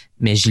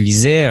 Mais je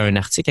lisais un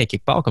article à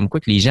quelque part comme quoi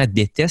que les gens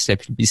détestent la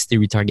publicité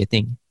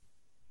retargeting.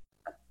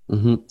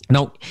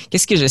 Donc,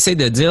 qu'est-ce que j'essaie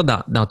de dire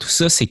dans tout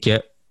ça, c'est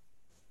que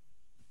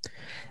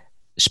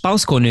je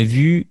pense qu'on a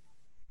vu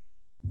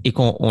et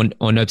qu'on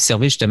a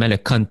observé justement le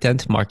content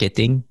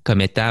marketing comme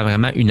étant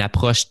vraiment une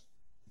approche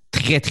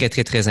très, très,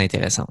 très, très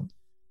intéressante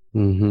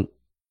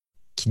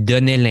qui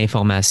donnait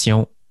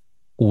l'information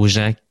aux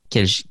gens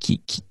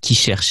qui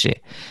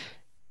cherchaient.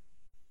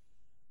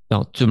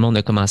 Donc, tout le monde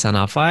a commencé à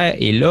en faire.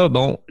 Et là,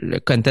 le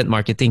content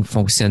marketing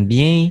fonctionne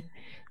bien.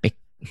 Mais,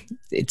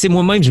 tu sais,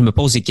 moi-même, je me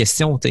pose des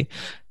questions, tu sais.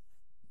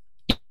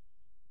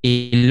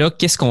 Et là,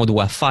 qu'est-ce qu'on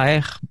doit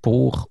faire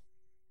pour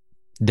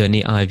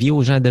donner envie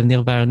aux gens de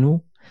venir vers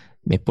nous,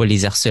 mais pas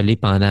les harceler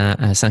pendant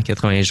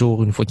 180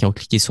 jours une fois qu'ils ont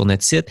cliqué sur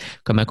notre site?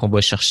 Comment qu'on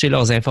va chercher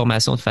leurs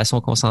informations de façon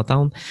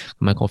consentante?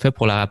 Comment qu'on fait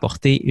pour leur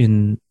apporter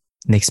une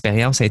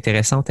expérience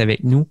intéressante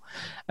avec nous?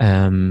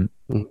 Je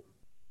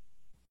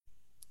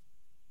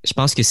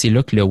pense que c'est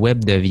là que le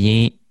web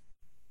devient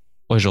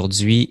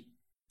aujourd'hui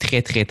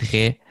très, très,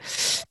 très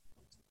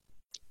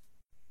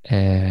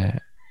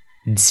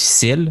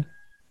difficile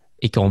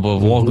et qu'on va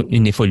voir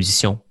une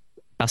évolution.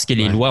 Parce que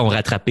les lois ont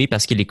rattrapé,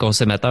 parce que les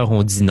consommateurs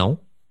ont dit non.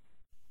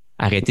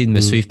 Arrêtez de me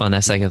suivre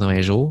pendant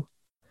 180 jours.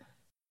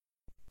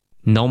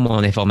 Non,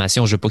 mon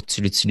information, je veux pas que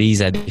tu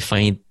l'utilises à des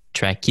fins de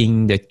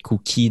tracking, de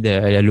cookies,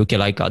 de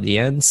lookalike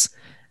audience.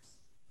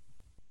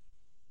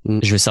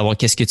 Je veux savoir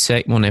qu'est-ce que tu fais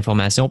avec mon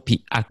information.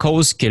 Puis à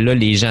cause que là,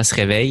 les gens se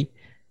réveillent,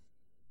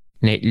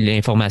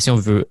 l'information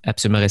veut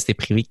absolument rester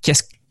privée.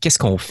 Qu'est-ce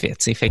qu'on fait? Tu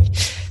sais, fait que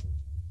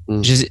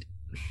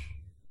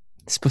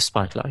c'est pas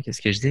super clair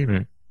qu'est-ce que je dis,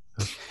 mais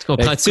tu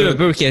comprends-tu un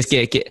peu qu'est-ce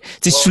que tu sais,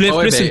 je soulève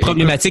plus une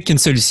problématique qu'une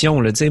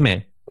solution, là, tu sais,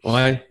 mais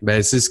ouais,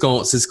 ben c'est ce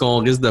qu'on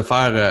risque de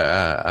faire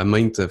à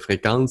maintes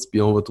fréquences,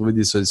 puis on va trouver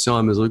des solutions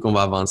à mesure qu'on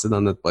va avancer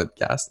dans notre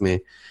podcast.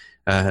 Mais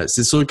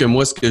c'est sûr que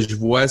moi, ce que je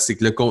vois, c'est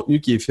que le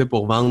contenu qui est fait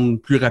pour vendre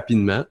plus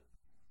rapidement,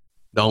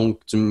 donc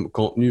du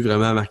contenu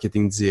vraiment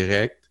marketing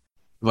direct,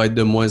 va être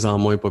de moins en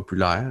moins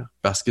populaire.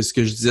 Parce que ce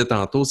que je disais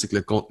tantôt, c'est que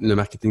le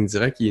marketing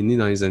direct il est né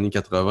dans les années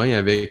 80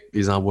 avec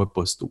les envois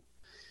postaux.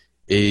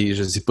 Et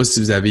je ne sais pas si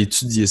vous avez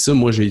étudié ça.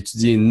 Moi, j'ai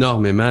étudié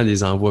énormément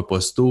les envois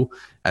postaux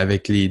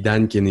avec les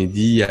Dan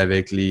Kennedy,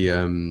 avec les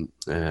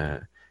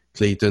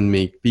Clayton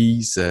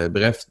Makepeace,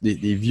 bref,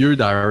 des vieux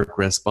direct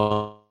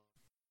response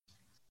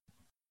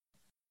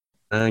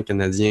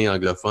canadiens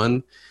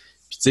anglophones.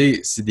 Puis tu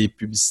sais, c'est des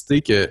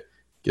publicités que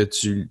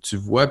tu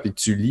vois puis que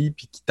tu lis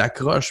puis qui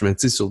t'accrochent. Mais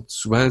tu sais,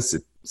 souvent,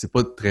 c'est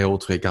pas de très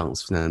haute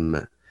fréquence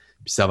finalement.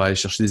 Puis ça va aller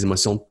chercher des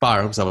émotions de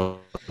peur, puis ça va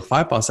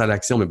faire passer à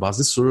l'action, mais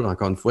basé sur,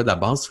 encore une fois, de la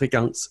basse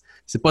fréquence.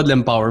 C'est pas de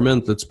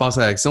l'empowerment. Là. Tu passes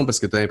à l'action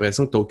parce que tu as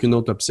l'impression que tu n'as aucune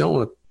autre option.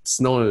 Là.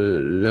 Sinon,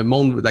 le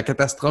monde, la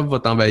catastrophe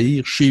va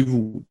t'envahir chez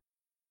vous.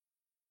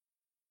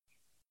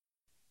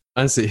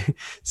 Hein,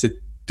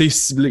 t'es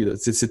ciblé, là.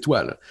 C'est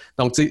toi. Là.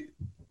 Donc, tu sais,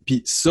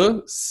 puis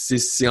ça,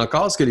 c'est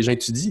encore ce que les gens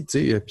étudient,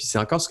 tu sais. Puis c'est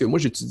encore ce que moi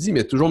j'étudie,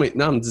 mais toujours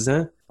maintenant en me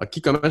disant, OK,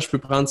 comment je peux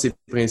prendre ces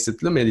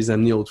principes-là, mais les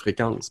amener à haute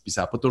fréquence? Puis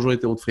ça n'a pas toujours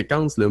été haute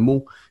fréquence, le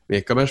mot,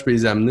 mais comment je peux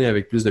les amener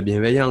avec plus de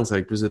bienveillance,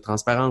 avec plus de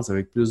transparence,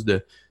 avec plus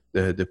de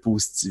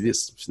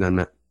positivisme,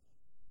 finalement.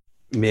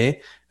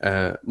 Mais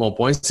mon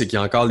point, c'est qu'il y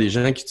a encore des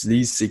gens qui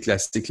utilisent ces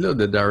classiques-là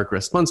de direct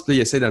response, puis là,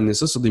 ils essaient d'amener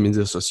ça sur des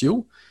médias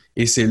sociaux,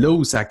 et c'est là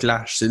où ça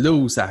clash, c'est là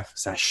où ça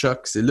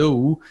choque, c'est là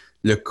où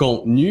le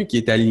contenu qui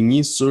est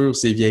aligné sur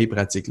ces vieilles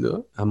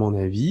pratiques-là, à mon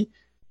avis,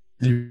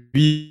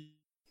 lui,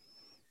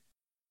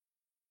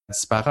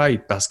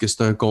 disparaître parce que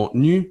c'est un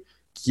contenu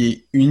qui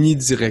est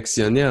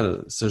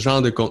unidirectionnel. Ce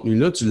genre de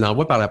contenu-là, tu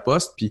l'envoies par la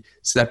poste, puis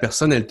si la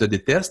personne, elle te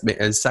déteste, bien,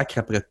 elle sacre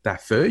après ta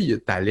feuille,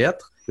 ta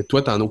lettre, mais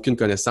toi, tu n'en as aucune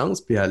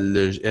connaissance, puis elle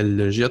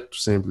le jette tout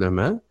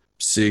simplement.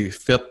 Puis c'est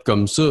fait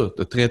comme ça.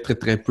 Tu as très, très,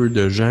 très peu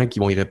de gens qui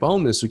vont y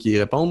répondre, mais ceux qui y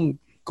répondent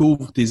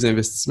couvrent tes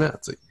investissements,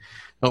 tu sais.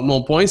 Donc,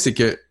 mon point, c'est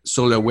que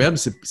sur le web,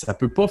 ça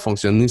peut pas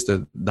fonctionner,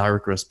 ce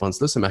direct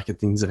response-là, ce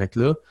marketing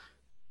direct-là.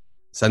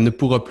 Ça ne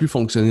pourra plus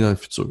fonctionner dans le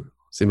futur.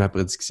 C'est ma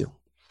prédiction.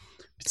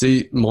 Puis, tu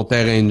sais, mon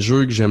terrain de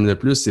jeu que j'aime le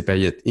plus, c'est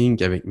Payette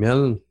Inc. avec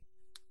Mel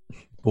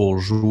pour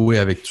jouer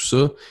avec tout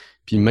ça.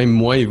 Puis même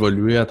moi,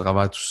 évoluer à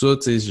travers tout ça,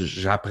 tu sais,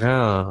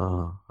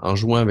 j'apprends en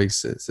jouant avec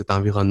cet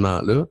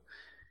environnement-là.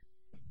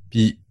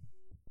 Puis,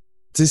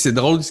 tu sais, c'est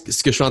drôle ce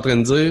que je suis en train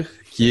de dire,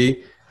 qui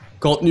est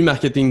contenu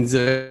marketing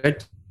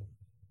direct,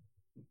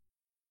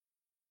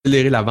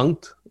 accélérer la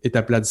vente est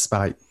appelé à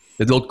disparaître.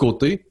 Mais de l'autre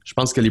côté, je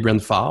pense que les brands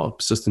forts,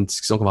 puis ça, c'est une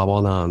discussion qu'on va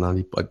avoir dans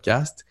les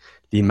podcasts,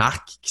 les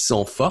marques qui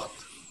sont fortes,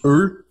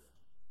 eux,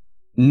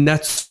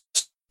 naturellement,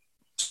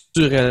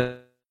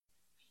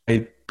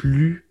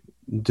 plus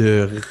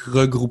de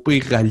regrouper,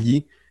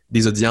 rallier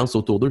des audiences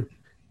autour d'eux.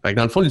 Fait que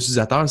dans le fond,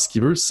 l'utilisateur, ce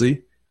qu'il veut,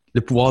 c'est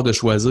le pouvoir de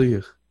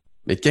choisir.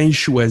 Mais quand il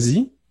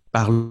choisit,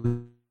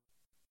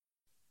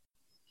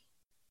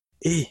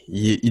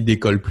 il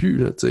décolle plus,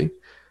 là, tu sais.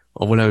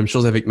 On voit la même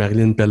chose avec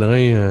Marilyn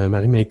Pellerin,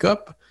 Marie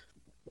Makeup,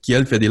 qui,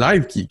 elle, fait des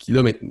lives, qui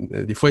là,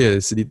 des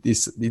fois, c'est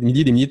des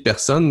milliers et des milliers de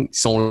personnes qui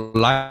sont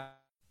live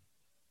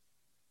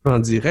en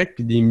direct,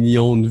 puis des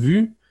millions de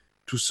vues.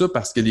 Tout ça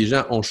parce que les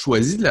gens ont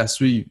choisi de la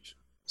suivre.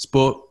 C'est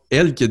pas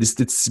elle qui a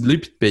décidé de cibler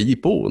puis de payer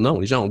pour. Non,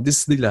 les gens ont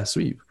décidé de la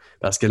suivre.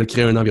 Parce qu'elle a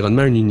créé un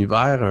environnement, un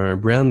univers, un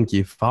brand qui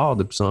est fort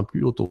de plus en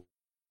plus autour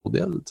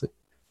d'elle, tu sais.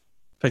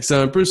 Fait que c'est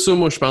un peu ça,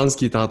 moi, je pense,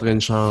 qui est en train de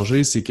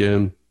changer. C'est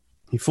que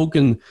il faut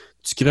que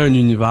tu crées un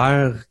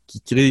univers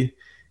qui crée,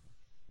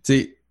 tu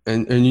sais,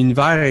 un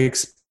univers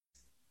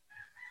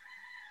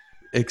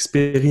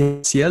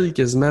expérientiel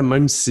quasiment,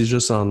 même si c'est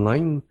juste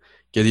online,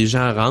 que les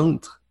gens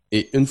rentrent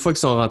et une fois qu'ils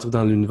sont rentrés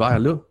dans l'univers,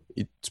 là,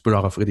 tu peux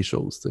leur offrir des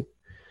choses, tu sais.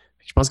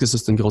 Je pense que ça,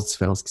 c'est une grosse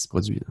différence qui se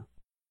produit, là.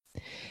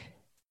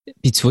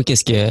 Puis tu vois,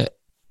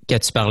 quand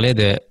tu parlais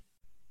de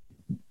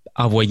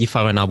envoyer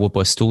faire un envoi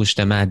postal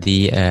justement à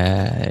des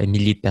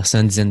milliers de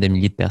personnes, dizaines de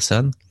milliers de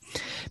personnes,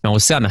 mais on le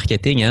sait en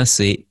marketing, hein,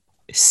 c'est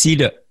si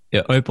le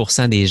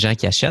 1% des gens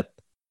qui achètent,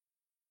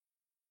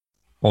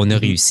 on a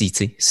réussi,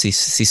 tu sais.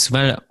 C'est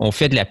souvent, on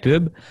fait de la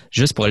pub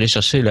juste pour aller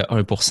chercher le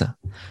 1%. Ouais.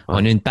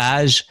 On a une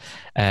page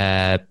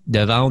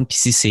de vente, puis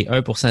si c'est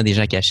 1% des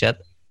gens qui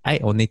achètent, hey,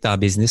 on est en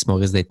business, mais on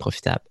risque d'être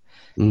profitable.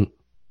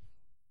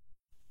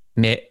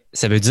 Mais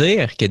ça veut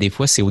dire que des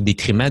fois, c'est au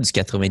détriment du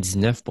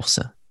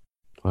 99%.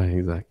 Oui,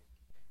 exact.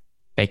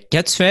 Fait que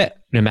quand tu fais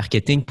le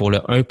marketing pour le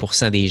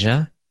 1% des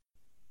gens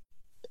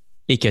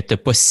et que tu as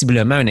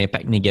possiblement un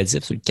impact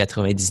négatif sur le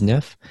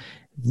 99%,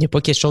 il n'y a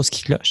pas quelque chose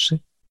qui cloche, tu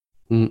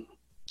sais.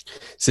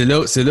 c'est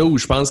là où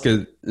je pense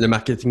que le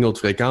marketing haute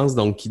fréquence,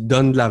 donc qui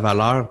donne de la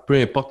valeur, peu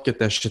importe que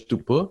tu achètes ou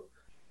pas,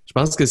 je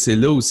pense que c'est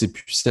là où c'est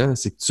puissant.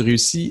 C'est que tu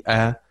réussis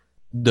à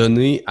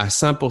donner à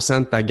 100%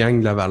 de ta gang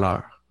de la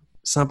valeur.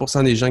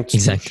 100% des gens que tu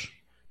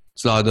touches,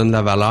 tu leur donnes de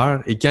la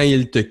valeur. Et quand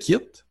ils te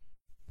quittent,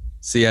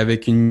 c'est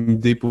avec une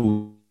idée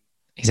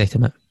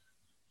Exactement.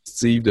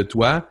 positive de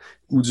toi,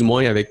 ou du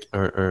moins avec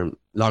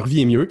leur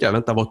vie est mieux qu'avant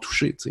de t'avoir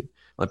touché. Tu sais.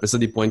 On appelle ça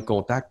des points de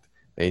contact.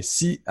 Ben,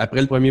 si,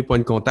 après le premier point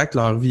de contact,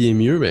 leur vie est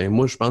mieux, ben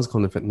moi, je pense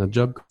qu'on a fait notre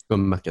job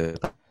comme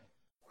marketeur.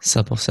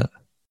 100%.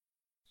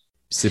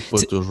 C'est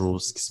pas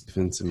toujours ce qui se fait,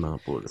 définitivement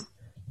pas.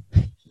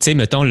 Tu sais,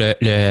 mettons,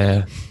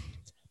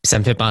 ça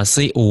me fait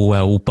penser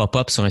au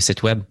pop-up sur un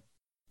site web.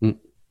 Mm.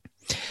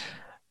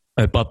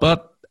 Un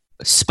pop-up,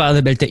 super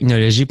de belle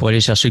technologie pour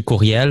aller chercher le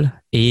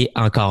courriel. Et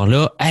encore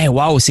là, hey,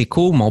 wow, c'est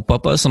cool, mon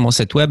pop-up sur mon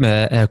site web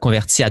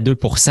converti à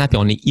 2%, puis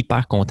on est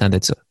hyper content de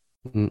ça.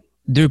 2%,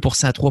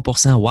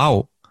 3%,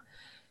 wow!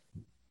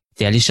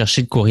 Tu es allé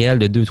chercher le courriel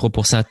de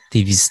 2-3% de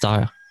tes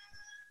visiteurs.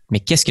 Mais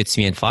qu'est-ce que tu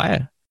viens de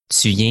faire?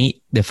 Tu viens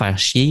de faire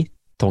chier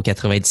ton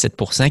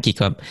 97%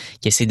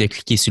 qui essaie de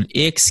cliquer sur le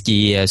X,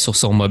 qui est sur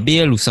son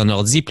mobile ou son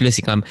ordi, puis là,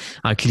 c'est comme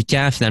en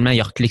cliquant, finalement,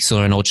 il reclique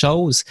sur une autre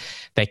chose.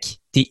 Fait que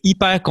tu es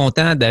hyper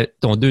content de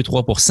ton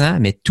 2-3%,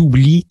 mais tu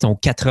oublies ton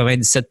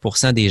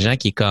 97% des gens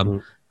qui est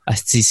comme ah,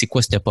 c'est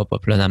quoi ce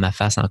pop-up-là dans ma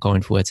face, encore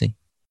une fois, tu sais.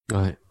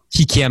 Ouais.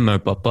 Qui aime un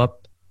pop-up?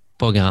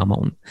 Pas grand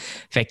monde.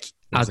 Fait que,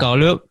 encore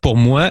là, pour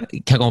moi,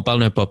 quand on parle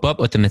d'un pop-up,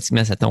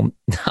 automatiquement, ça tombe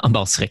en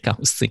basse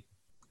fréquence, tu sais.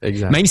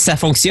 Exact. Même si ça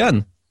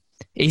fonctionne.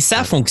 Et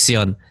ça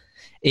fonctionne.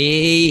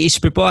 Et je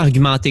peux pas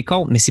argumenter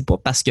contre, mais c'est pas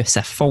parce que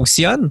ça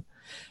fonctionne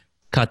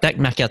qu'en tant que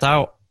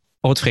marketeur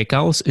haute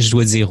fréquence, je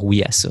dois dire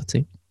oui à ça, tu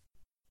sais.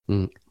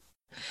 Mm.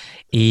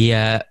 Et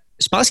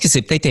je pense que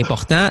c'est peut-être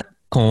important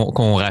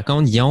qu'on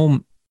raconte,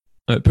 Guillaume,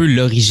 un peu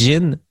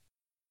l'origine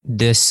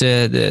de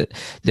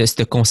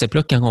ce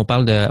concept-là quand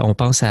on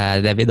pense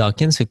à David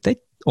Hawkins. C'est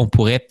peut-être, on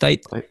pourrait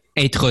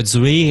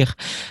introduire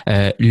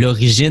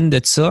l'origine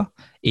de ça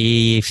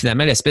et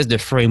finalement l'espèce de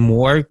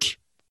framework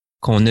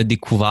qu'on a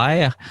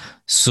découvert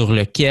sur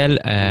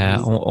lequel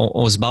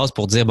on se base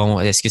pour dire, bon,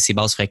 est-ce que c'est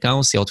basse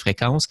fréquence, c'est haute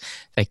fréquence?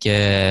 Fait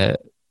que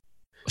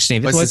je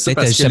t'invite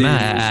peut-être justement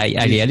à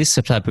aller,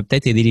 ça peut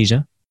peut-être aider les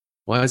gens.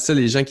 Ouais, ça,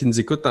 les gens qui nous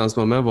écoutent en ce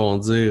moment vont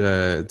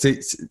dire,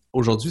 tu sais,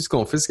 aujourd'hui, ce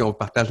qu'on fait, c'est qu'on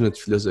partage notre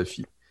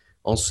philosophie.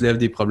 On soulève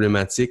des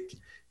problématiques,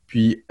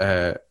 puis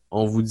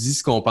on vous dit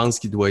ce qu'on pense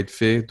qui doit être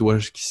fait,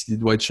 ce qui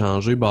doit être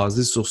changé,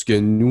 basé sur ce que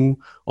nous,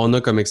 on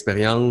a comme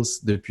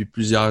expérience depuis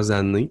plusieurs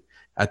années,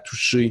 à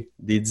toucher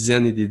des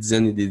dizaines et des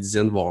dizaines et des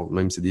dizaines, voire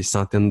même c'est des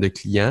centaines de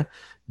clients.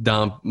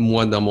 Dans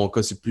mon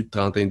cas, c'est plus de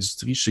 30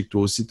 industries. Je sais que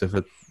toi aussi, tu as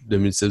fait de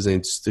multiples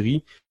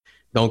industries.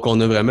 Donc,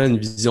 on a vraiment une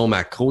vision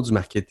macro du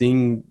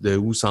marketing, de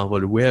où s'en va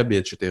le web,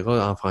 etc.,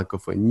 en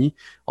francophonie.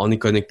 On est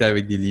connecté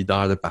avec des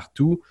leaders de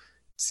partout,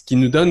 ce qui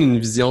nous donne une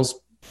vision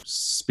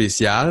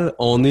spéciale.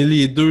 On est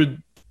les deux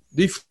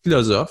des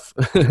philosophes,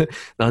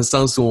 dans le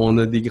sens où on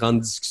a des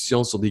grandes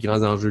discussions sur des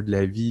grands enjeux de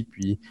la vie,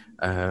 puis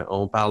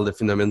on parle de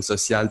phénomènes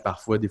sociaux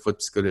parfois, des fois de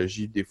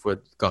psychologie, des fois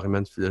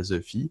carrément de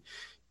philosophie.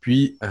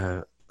 Puis,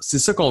 c'est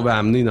ça qu'on va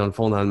amener, dans le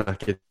fond, dans le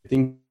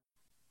marketing,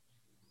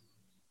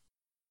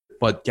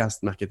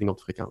 podcast marketing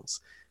haute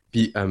fréquence.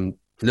 Puis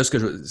là,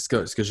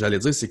 ce que j'allais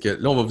dire, c'est que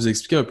là, on va vous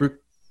expliquer un peu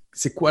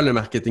c'est quoi le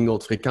marketing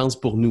haute fréquence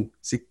pour nous.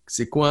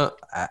 C'est quoi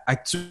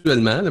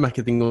actuellement le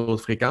marketing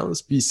haute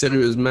fréquence. Puis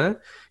sérieusement,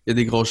 il y a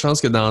des grosses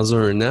chances que dans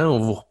un an, on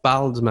vous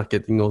reparle du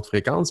marketing haute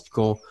fréquence puis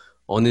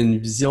qu'on ait une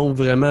vision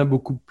vraiment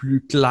beaucoup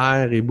plus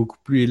claire et beaucoup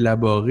plus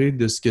élaborée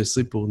de ce que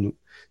c'est pour nous.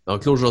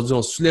 Donc là, aujourd'hui,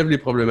 on soulève les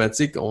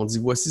problématiques, on dit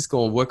voici ce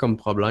qu'on voit comme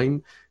problème,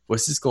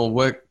 voici ce qu'on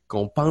voit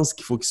qu'on pense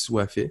qu'il faut qu'il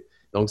soit fait.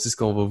 Donc, c'est ce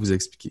qu'on va vous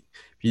expliquer.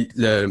 Puis,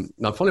 dans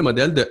le fond, le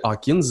modèle de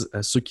Hawkins,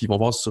 ceux qui vont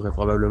voir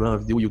probablement en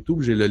vidéo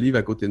YouTube, j'ai le livre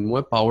à côté de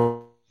moi,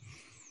 Power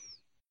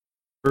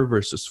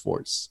versus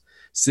Force.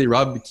 C'est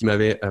Rob qui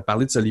m'avait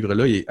parlé de ce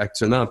livre-là. Il est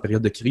actuellement en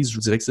période de crise. Je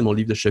vous dirais que c'est mon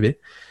livre de chevet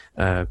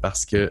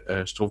parce que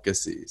je trouve que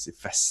c'est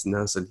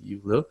fascinant, ce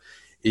livre-là.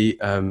 Et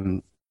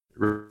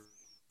je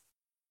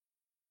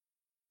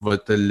vais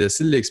te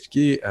laisser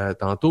l'expliquer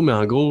tantôt, mais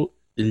en gros,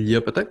 il y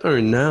a peut-être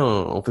un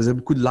an, on faisait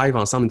beaucoup de live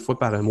ensemble, une fois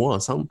par mois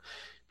ensemble.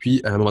 Puis,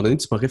 à un moment donné,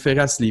 tu m'as référé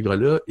à ce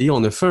livre-là et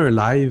on a fait un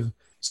live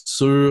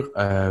sur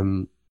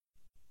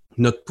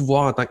notre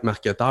pouvoir en tant que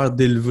marketeur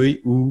d'élever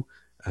ou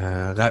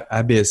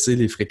abaisser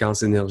les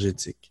fréquences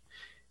énergétiques.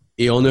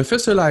 Et on a fait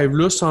ce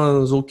live-là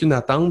sans aucune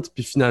attente,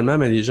 puis finalement,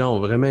 les gens ont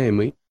vraiment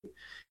aimé.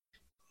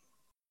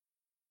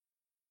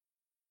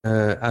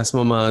 À ce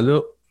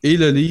moment-là, et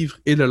le livre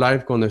et le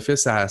live qu'on a fait,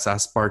 ça a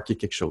sparké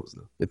quelque chose.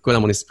 Là. Il y a de quoi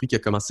dans mon esprit qui a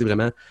commencé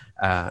vraiment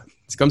à...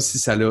 C'est comme si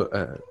ça l'a...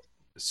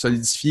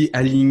 solidifier,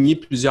 aligner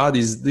plusieurs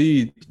des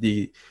idées,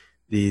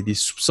 des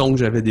soupçons que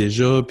j'avais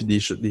déjà, puis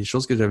des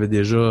choses que j'avais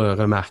déjà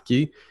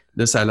remarquées.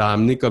 Là, ça l'a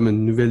amené comme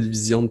une nouvelle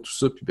vision de tout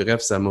ça. Puis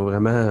bref, ça m'a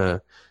vraiment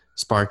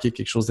sparké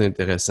quelque chose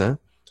d'intéressant.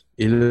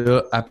 Et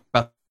là, à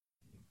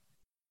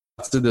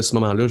partir de ce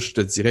moment-là, je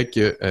te dirais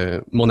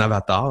que mon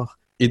avatar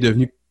est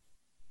devenu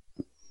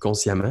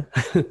consciemment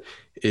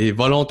Et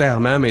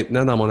volontairement,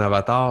 maintenant, dans mon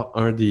avatar,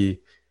 un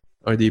des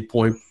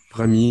points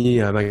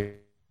premiers avant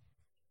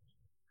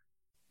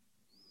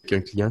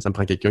qu'un client, ça me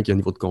prend quelqu'un qui a un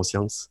niveau de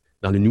conscience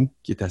dans le nous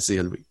qui est assez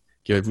élevé,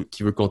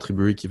 qui veut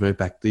contribuer, qui veut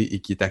impacter et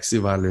qui est axé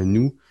vers le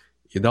nous.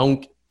 Et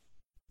donc,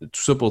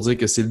 tout ça pour dire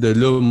que c'est de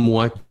là,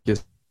 moi, que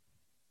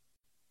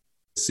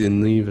c'est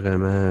né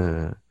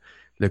vraiment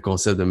le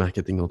concept de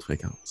marketing haute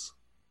fréquence.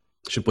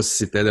 Je sais pas si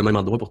c'était le même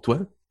endroit pour toi.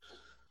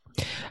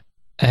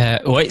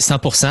 Oui,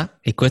 100%.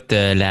 Écoute,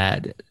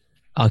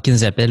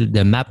 Hawkins appelle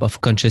The Map of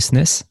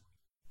Consciousness.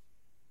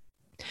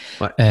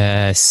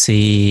 Ouais.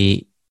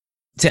 C'est,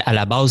 tu sais, à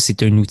la base,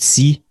 c'est un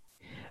outil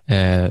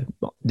de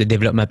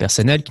développement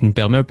personnel qui nous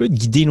permet un peu de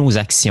guider nos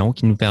actions,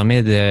 qui nous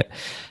permet de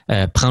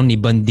prendre les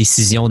bonnes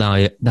décisions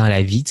dans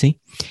la vie, tu sais.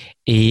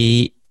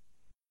 Et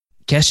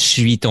quand je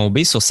suis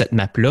tombé sur cette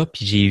map-là,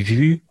 puis j'ai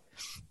vu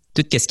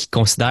tout ce qu'ils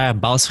considèrent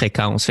basse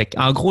fréquence. Fait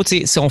en gros, tu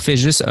sais, si on fait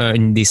juste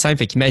une des simples,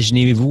 fait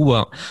qu'imaginez-vous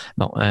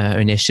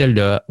une échelle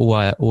de haut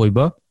à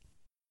bas.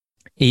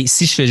 Et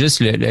si je fais juste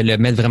le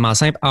mettre vraiment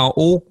simple, en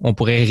haut, on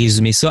pourrait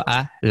résumer ça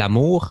à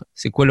l'amour.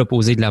 C'est quoi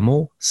l'opposé de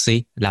l'amour?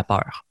 C'est la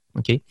peur.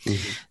 OK? Mm-hmm.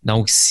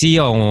 Donc, si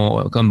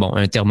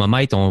un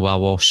thermomètre, on va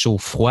avoir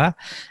chaud-froid.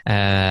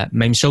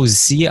 Même chose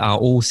ici, en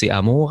haut, c'est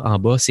amour, en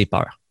bas, c'est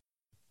peur.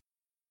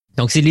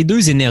 Donc, c'est les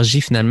deux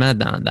énergies finalement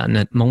dans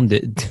notre monde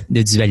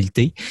de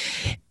dualité.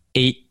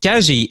 Et quand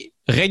j'ai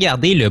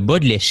regardé le bas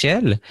de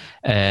l'échelle,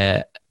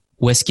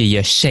 où est-ce qu'il y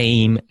a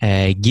shame,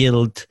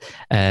 guilt,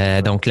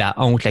 donc la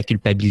honte, la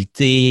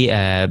culpabilité,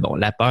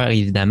 la peur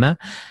évidemment,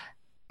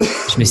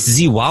 je me suis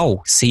dit,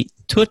 wow, c'est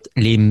tous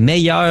les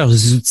meilleurs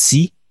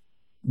outils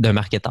d'un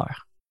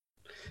marketeur.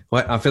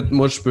 Ouais, en fait,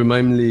 moi, je peux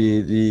même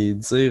les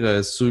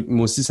dire,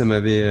 moi aussi, ça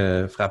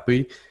m'avait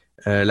frappé.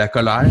 La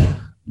colère,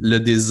 le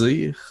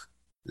désir,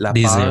 la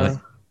peur,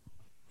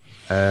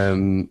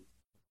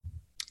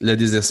 le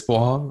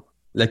désespoir,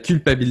 la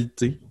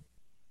culpabilité,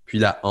 puis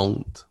la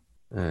honte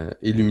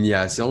et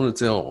l'humiliation. Là,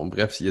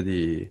 bref,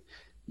 il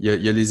y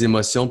a les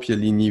émotions puis il y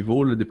a les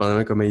niveaux, là,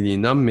 dépendamment comment ils les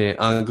nomment, mais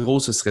en gros,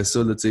 ce serait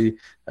ça, là,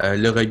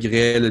 le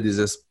regret, le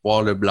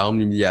désespoir, le blâme,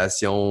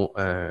 l'humiliation,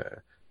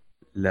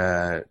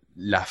 la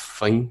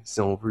faim,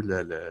 si on veut,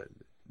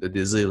 le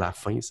désir, la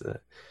faim. Ça.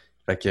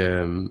 Fait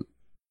que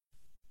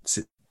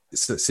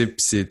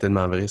c'est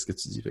tellement vrai ce que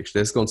tu dis. Fait que je te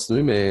laisse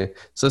continuer, mais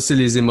ça, c'est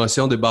les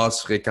émotions de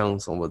basse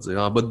fréquence, on va dire,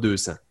 en bas de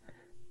 200.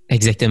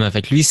 Exactement.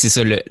 Fait que lui, c'est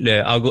ça.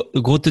 En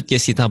gros, tout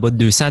ce qui est en bas de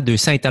 200,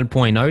 200 étant le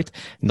point neutre.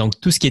 Donc,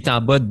 tout ce qui est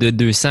en bas de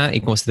 200 est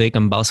considéré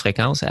comme basse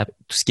fréquence.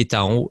 Tout ce qui est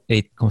en haut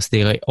est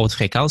considéré haute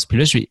fréquence. Puis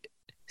là,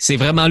 c'est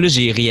vraiment là que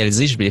j'ai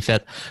réalisé, je l'ai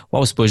fait.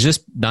 Wow, c'est pas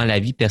juste dans la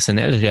vie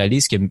personnelle. Je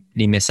réalise que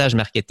les messages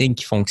marketing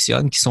qui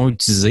fonctionnent, qui sont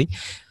utilisés,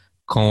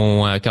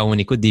 quand on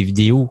écoute des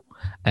vidéos,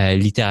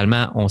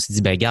 littéralement, on se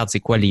dit, ben regarde,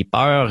 c'est quoi les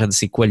peurs,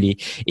 c'est quoi les...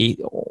 Et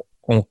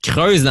on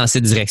creuse dans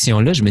cette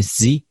direction-là. Je me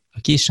suis dit,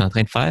 OK, je suis en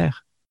train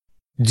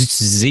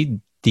d'utiliser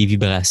des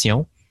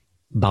vibrations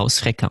basse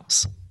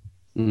fréquence.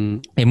 Mm.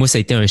 Et moi, ça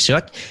a été un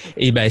choc.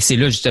 Et ben c'est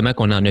là justement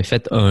qu'on en a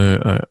fait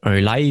un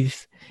live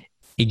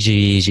et que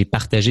j'ai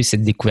partagé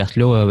cette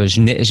découverte-là.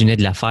 Je venais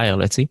de la faire,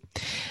 là, tu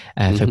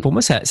sais. Fait pour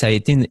moi, ça a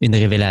été une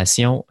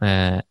révélation.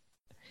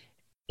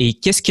 Et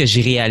qu'est-ce que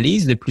je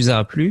réalise de plus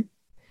en plus,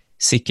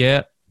 c'est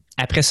que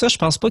après ça, je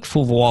pense pas qu'il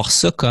faut voir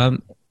ça comme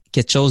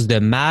quelque chose de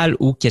mal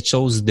ou quelque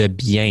chose de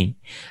bien.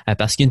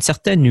 Parce qu'il y a une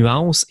certaine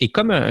nuance. Et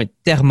comme un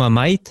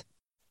thermomètre,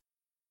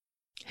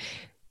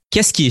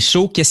 qu'est-ce qui est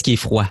chaud, qu'est-ce qui est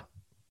froid?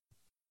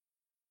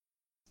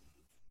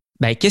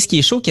 Ben, qu'est-ce qui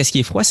est chaud, qu'est-ce qui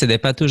est froid, ça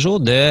dépend toujours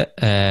de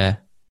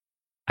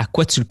à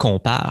quoi tu le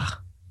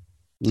compares.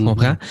 Tu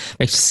comprends?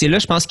 Fait que c'est là,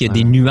 je pense qu'il y a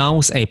des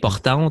nuances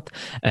importantes.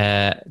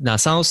 Dans le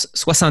sens,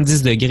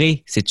 70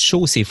 degrés, c'est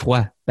chaud, c'est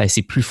froid. Ben,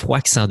 c'est plus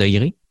froid que 100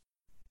 degrés,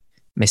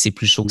 mais c'est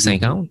plus chaud que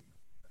 50.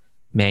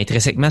 Mais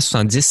intrinsèquement,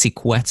 70, c'est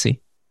quoi, tu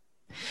sais?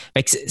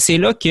 Fait que c'est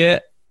là que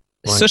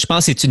ça, je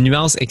pense, c'est une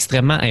nuance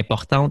extrêmement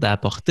importante à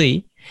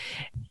apporter.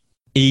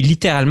 Et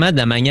littéralement, de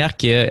la manière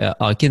que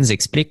Hawkins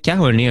explique, quand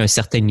on est à un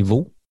certain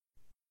niveau,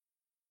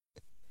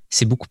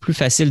 c'est beaucoup plus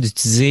facile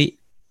d'utiliser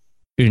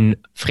une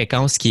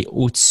fréquence qui est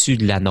au-dessus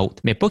de la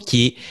nôtre, mais pas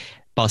qui est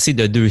passée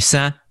de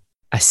 200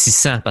 à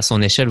 600, parce que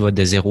son échelle va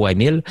de 0 à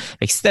 1000.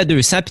 Fait que si tu es à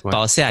 200 puis de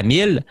passer à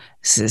 1000,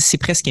 c'est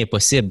presque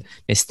impossible.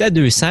 Mais si tu es à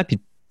 200 puis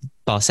de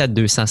passer à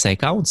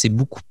 250, c'est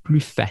beaucoup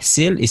plus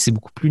facile et c'est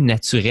beaucoup plus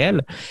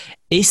naturel.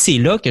 Et c'est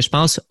là que je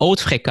pense,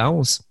 haute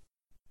fréquence,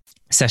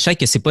 sachant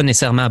que c'est pas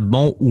nécessairement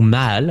bon ou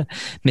mal,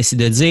 mais c'est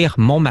de dire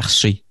mon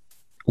marché,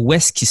 où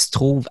est-ce qu'il se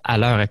trouve à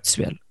l'heure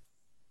actuelle?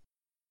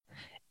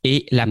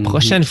 Et la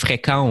prochaine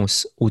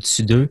fréquence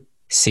au-dessus d'eux,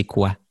 c'est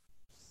quoi?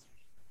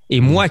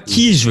 Et moi,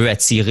 qui je veux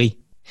attirer?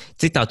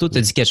 Tu sais, tantôt, tu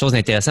as dit quelque chose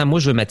d'intéressant. Moi,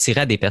 je veux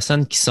m'attirer à des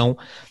personnes qui sont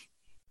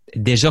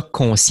déjà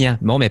conscients.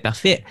 Bon, mais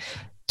parfait.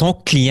 Ton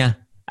client,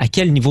 à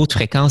quel niveau de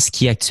fréquence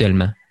qui est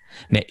actuellement?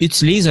 Mais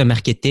utilise un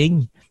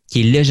marketing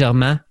qui est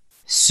légèrement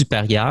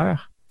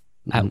supérieur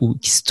à où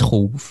il se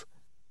trouve.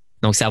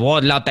 Donc, c'est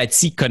avoir de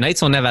l'empathie, connaître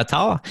son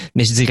avatar,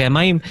 mais je dirais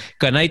même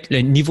connaître le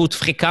niveau de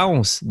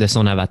fréquence de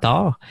son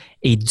avatar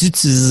et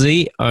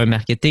d'utiliser un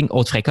marketing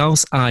haute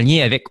fréquence en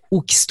lien avec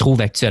où il se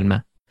trouve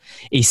actuellement.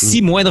 Et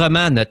si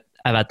moindrement notre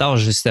avatar,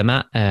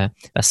 justement,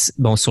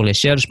 sur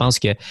l'échelle, je pense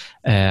que,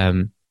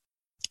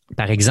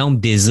 par exemple,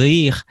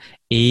 désir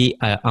et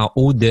en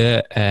haut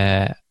de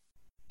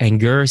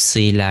anger,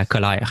 c'est la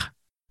colère.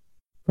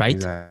 Right?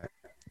 Exact.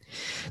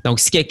 Donc,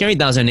 si quelqu'un est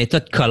dans un état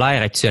de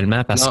colère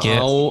actuellement parce que...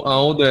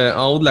 En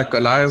haut de la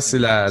colère, c'est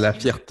la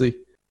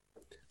fierté.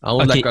 En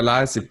haut de la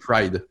colère, c'est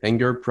pride.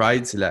 Anger,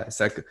 pride,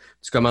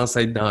 tu commences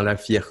à être dans la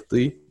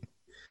fierté.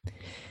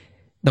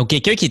 Donc,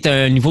 quelqu'un qui est à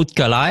un niveau de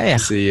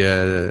colère...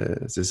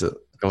 C'est ça.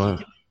 Comment...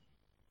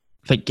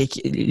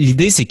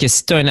 L'idée, c'est que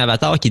si tu as un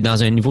avatar qui est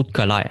dans un niveau de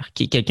colère,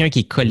 qui est quelqu'un qui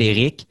est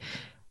colérique,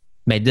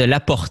 ben de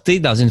l'apporter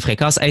dans une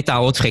fréquence, être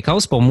en haute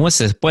fréquence, pour moi,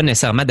 c'est pas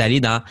nécessairement d'aller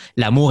dans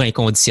l'amour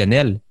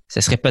inconditionnel.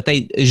 Ce serait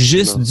peut-être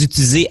juste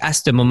d'utiliser à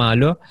ce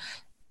moment-là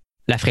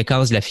la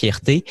fréquence de la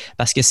fierté,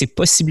 parce que c'est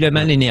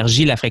possiblement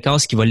l'énergie, la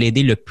fréquence qui va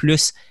l'aider le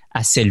plus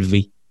à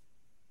s'élever.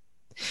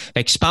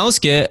 Fait que je pense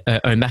que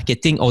un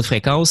marketing haute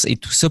fréquence et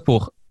tout ça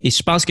et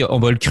je pense qu'on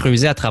va le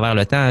creuser à travers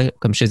le temps.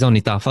 Comme je te dis, on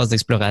est en phase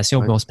d'exploration,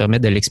 puis on se permet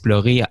de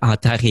l'explorer en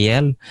temps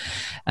réel.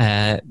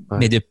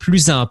 Mais de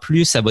plus en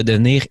plus, ça va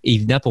devenir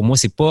évident pour moi.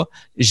 C'est pas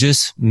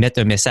juste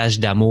mettre un message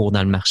d'amour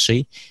dans le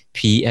marché,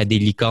 puis des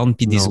licornes,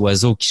 puis des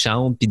oiseaux qui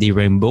chantent, puis des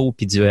rainbows,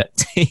 puis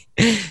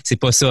c'est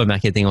pas ça, un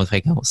marketing haute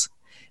fréquence.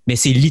 Mais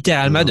c'est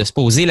littéralement de se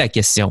poser la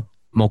question,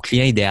 mon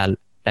client idéal,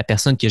 la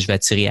personne que je vais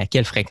attirer, à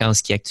quelle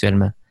fréquence qui est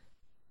actuellement?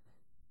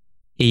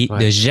 Et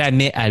de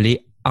jamais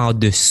aller en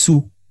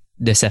dessous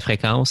de sa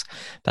fréquence,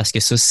 parce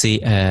que ça,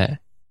 c'est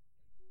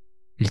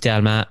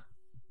littéralement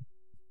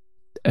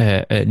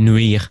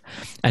nuire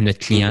à notre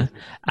client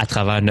à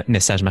travers notre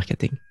message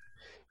marketing.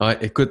 Ouais,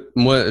 écoute,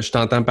 moi, je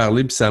t'entends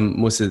parler, puis ça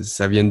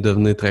vient de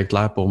devenir très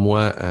clair pour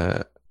moi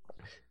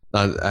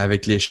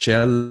avec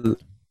l'échelle.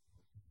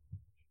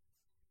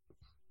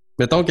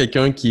 Mettons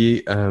quelqu'un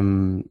qui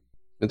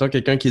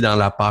est dans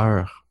la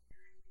peur.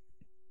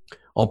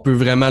 On peut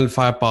vraiment le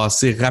faire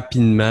passer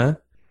rapidement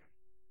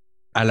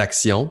à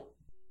l'action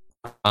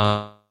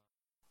en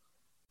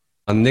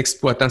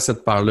exploitant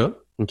cette peur-là,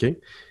 OK?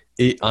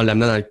 Et en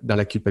l'amenant dans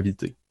la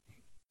culpabilité.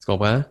 Tu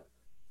comprends?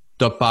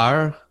 T'as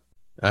peur.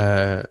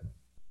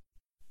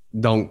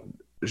 Donc,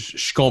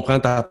 je comprends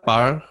ta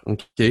peur,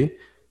 OK?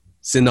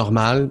 C'est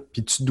normal,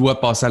 puis tu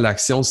dois passer à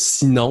l'action.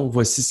 Sinon,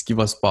 voici ce qui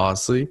va se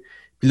passer.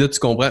 Puis là, tu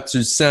comprends, tu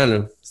le sens,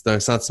 là. C'est un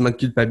sentiment de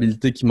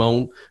culpabilité qui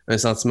monte, un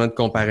sentiment de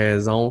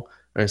comparaison,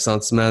 un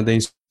sentiment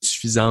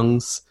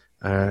d'insuffisance,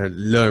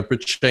 là, un peu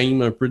de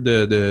shame, un peu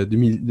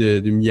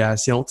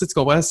d'humiliation. Tu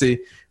comprends?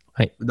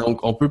 Donc,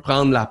 on peut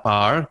prendre la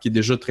peur, qui est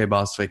déjà très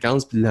basse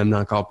fréquence, puis l'amener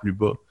encore plus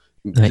bas.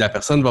 Puis la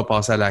personne va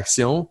passer à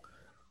l'action,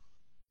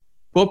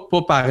 pas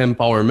par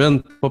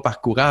empowerment, pas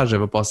par courage, elle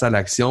va passer à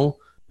l'action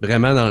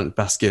vraiment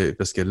parce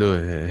que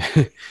là,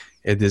 elle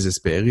est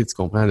désespérée, tu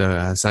comprends?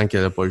 Là, elle sent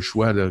qu'elle n'a pas le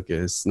choix, là,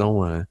 que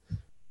sinon,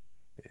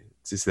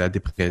 c'est la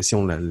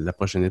dépression, la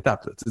prochaine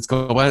étape. Là. Tu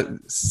comprends?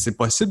 C'est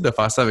possible de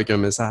faire ça avec un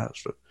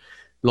message. Là.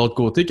 De l'autre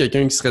côté,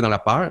 quelqu'un qui serait dans la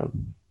peur,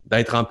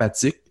 d'être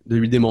empathique, de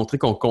lui démontrer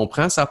qu'on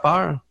comprend sa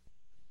peur,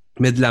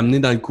 mais de l'amener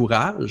dans le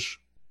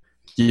courage,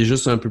 qui est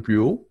juste un peu plus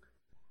haut,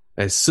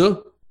 ben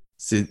ça,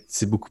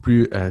 c'est beaucoup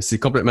plus... c'est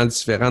complètement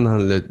différent dans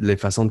les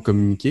façons de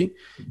communiquer.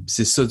 Puis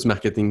c'est ça du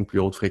marketing plus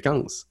haute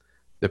fréquence.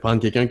 De prendre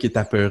quelqu'un qui est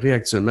apeuré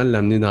actuellement, de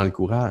l'amener dans le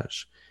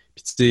courage.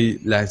 Puis tu sais,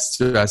 la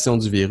situation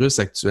du virus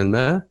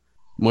actuellement,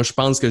 moi, je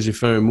pense que j'ai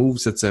fait un move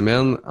cette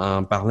semaine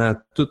en parlant à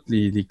toutes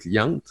les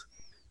clientes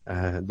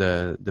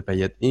de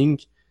Payette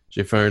Inc.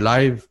 J'ai fait un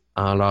live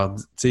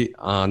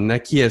en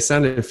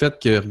acquiesçant le fait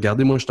que,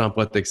 regardez, moi, je suis en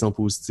protection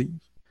positive.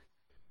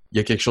 Il y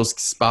a quelque chose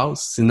qui se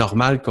passe. C'est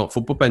normal,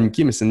 faut pas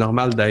paniquer, mais c'est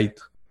normal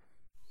d'être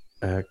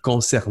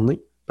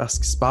concerné par ce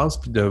qui se passe,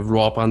 puis de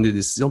vouloir prendre des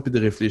décisions, puis de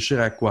réfléchir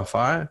à quoi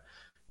faire.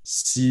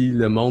 Si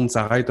le monde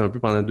s'arrête un peu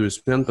pendant 2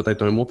 semaines,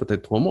 peut-être 1 mois,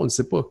 peut-être 3 mois, on ne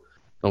sait pas.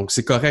 Donc,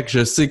 c'est correct,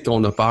 je sais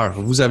qu'on a peur.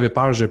 Vous avez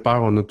peur, j'ai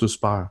peur, on a tous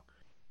peur.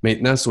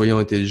 Maintenant, soyons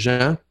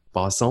intelligents,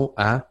 passons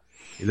à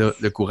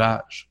le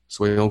courage.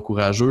 Soyons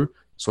courageux,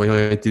 soyons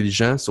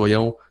intelligents,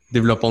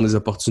 développons des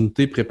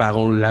opportunités,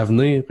 préparons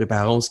l'avenir,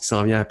 préparons ce qui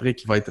s'en vient après,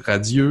 qui va être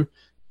radieux.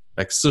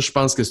 Fait que ça, je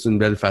pense que c'est une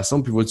belle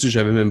façon. Puis vois-tu,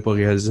 j'avais même pas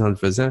réalisé en le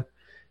faisant,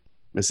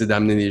 mais c'est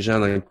d'amener les gens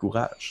dans le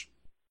courage.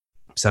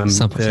 Puis ça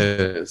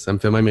me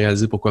fait même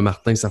réaliser pourquoi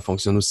Martin, ça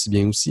fonctionne aussi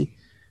bien aussi.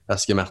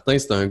 Parce que Martin,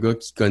 c'est un gars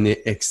qui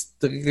connaît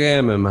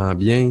extrêmement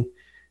bien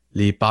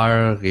les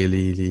peurs et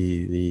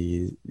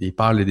les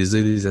peurs, les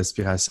désirs, les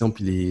aspirations,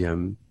 puis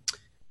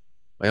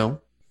voyons.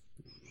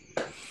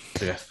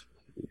 Bref.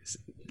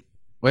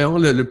 Voyons,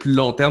 le plus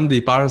long terme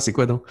des peurs, c'est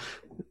quoi donc?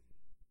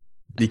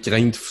 Des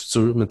craintes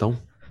futures, mettons.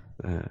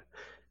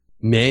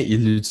 Mais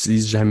il ne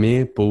l'utilise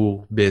jamais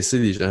pour baisser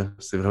les gens.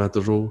 C'est vraiment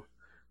toujours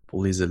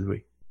pour les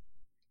élever.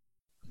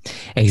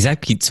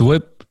 Exact. Puis tu vois,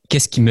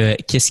 qu'est-ce qui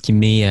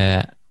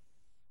m'est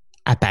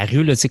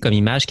apparu là, tu sais, comme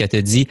image qu'elle te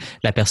dit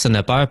la personne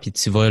a peur puis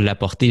tu vas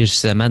l'apporter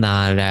justement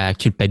dans la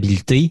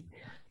culpabilité.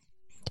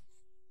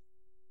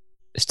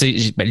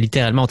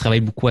 Littéralement, on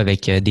travaille beaucoup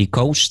avec des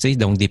coachs, tu sais,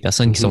 donc des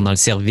personnes qui sont dans le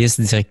service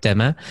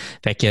directement.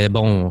 Fait que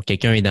bon,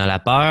 quelqu'un est dans la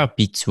peur,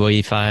 puis tu vas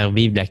y faire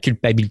vivre la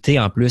culpabilité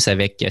en plus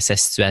avec sa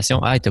situation.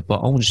 Ah, t'as pas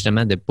honte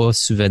justement de pas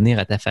souvenir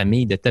à ta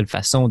famille de telle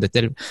façon,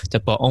 t'as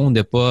pas honte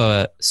de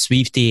pas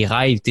suivre tes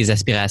rêves, tes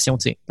aspirations,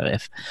 tu sais.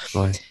 Bref.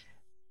 Ouais.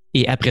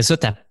 Et après ça,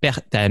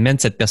 t'amènes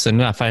cette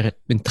personne-là à faire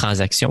une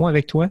transaction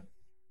avec toi.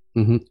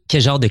 Mm-hmm.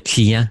 Quel genre de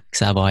client que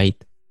ça va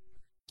être?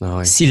 Ah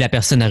ouais. Si la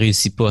personne ne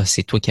réussit pas,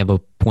 c'est toi qui va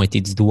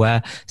pointer du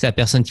doigt. C'est la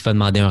personne qui va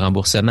demander un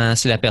remboursement.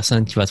 C'est la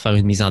personne qui va te faire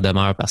une mise en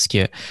demeure parce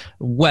que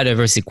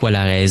whatever, c'est quoi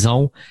la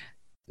raison.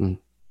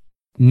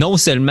 Non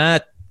seulement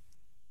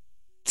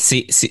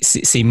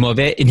c'est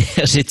mauvais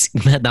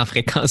énergétiquement dans la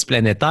fréquence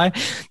planétaire,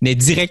 mais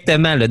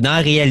directement, là, dans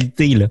la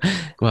réalité, là,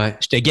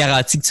 je te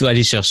garantis que tu vas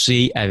aller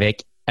chercher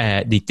avec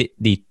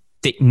des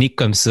techniques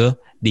comme ça,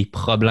 des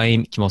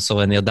problèmes qui vont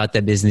survenir dans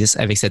ta business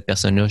avec cette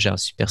personne-là, j'en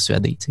suis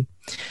persuadé. Tu sais.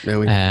 Ben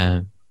oui.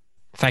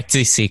 Fait que tu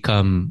sais, c'est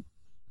comme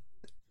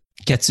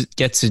quand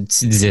tu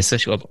disais ça,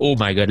 je suis comme oh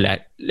my god,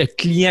 le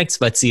client que tu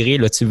vas tirer,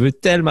 là, tu veux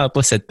tellement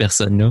pas cette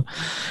personne-là.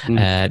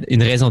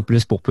 Une raison de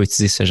plus pour pas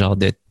utiliser ce genre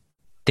de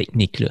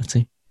technique-là, tu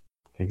sais.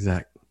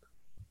 Exact.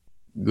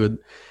 Good.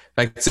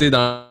 Fait que tu sais,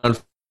 dans le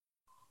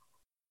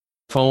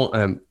fond,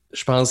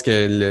 je pense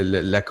que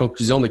la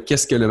conclusion de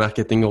qu'est-ce que le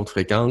marketing haute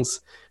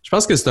fréquence, je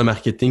pense que c'est un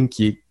marketing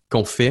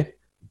qu'on fait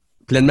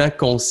pleinement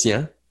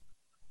conscient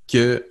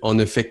qu'on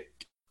ne fait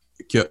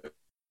que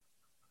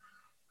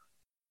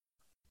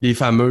les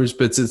fameuses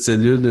petites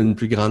cellules d'une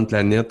plus grande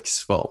planète qui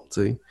se forment,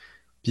 tu sais.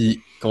 Puis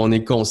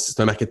c'est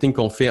un marketing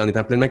qu'on fait en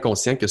étant pleinement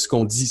conscient que ce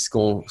qu'on dit, ce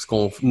qu'on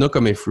a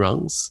comme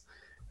influence,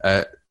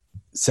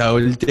 ça a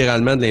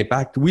littéralement de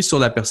l'impact, oui, sur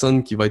la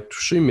personne qui va être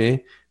touchée,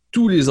 mais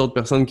toutes les autres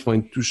personnes qui vont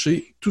être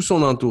touchées, tout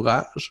son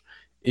entourage,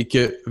 et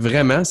que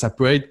vraiment, ça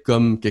peut être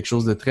comme quelque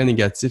chose de très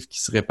négatif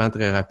qui se répand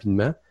très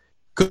rapidement,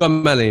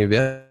 comme à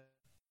l'inverse,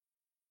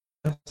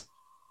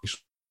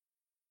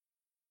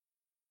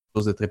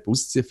 chose de très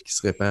positif qui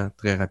se répand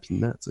très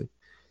rapidement, tu sais.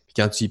 Puis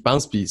quand tu y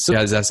penses, puis c'est une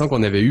réalisation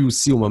qu'on avait eue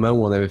aussi au moment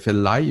où on avait fait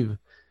le live,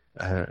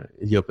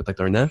 il y a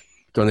peut-être un an,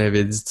 qu'on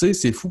avait dit, tu sais,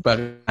 c'est fou, par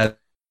exemple,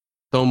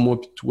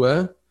 moi puis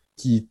toi,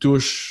 qui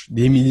touche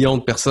des millions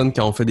de personnes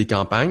quand on fait des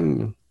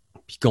campagnes,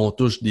 puis qu'on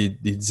touche des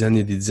dizaines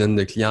et des dizaines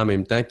de clients en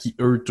même temps, qui,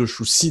 eux,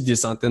 touchent aussi des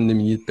centaines de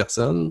milliers de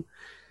personnes.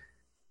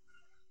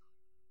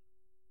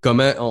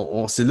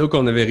 Comment c'est là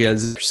qu'on avait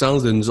réalisé la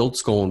puissance de nous autres,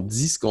 ce qu'on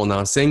dit, ce qu'on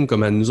enseigne,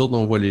 comment nous autres,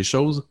 on voit les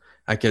choses,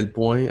 à quel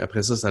point,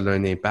 après ça, ça a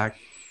un impact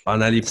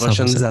pendant les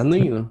prochaines 100%.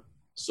 années là,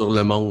 sur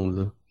le monde.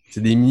 Là.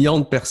 C'est des millions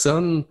de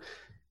personnes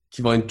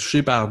qui vont être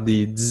touchées par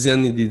des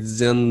dizaines et des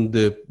dizaines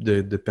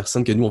de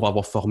personnes que nous, on va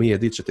avoir formées,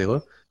 aidées, etc.,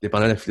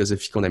 dépendant de la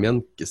philosophie qu'on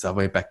amène, que ça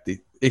va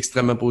impacter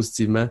extrêmement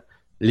positivement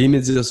les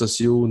médias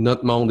sociaux,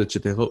 notre monde,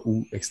 etc.,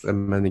 ou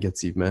extrêmement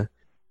négativement.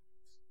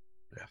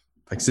 Bref.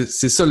 Fait que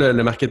c'est ça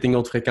le marketing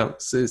haute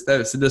fréquence.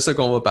 C'est de ça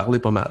qu'on va parler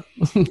pas mal.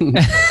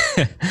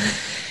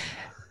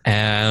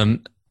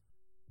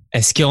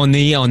 Est-ce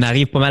qu'on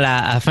arrive pas mal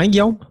à la fin,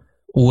 Guillaume?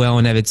 Ou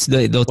on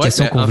avait-tu d'autres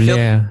questions qu'on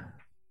voulait...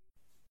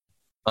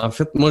 En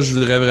fait, moi, je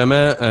voudrais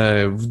vraiment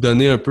vous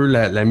donner un peu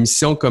la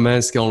mission, comment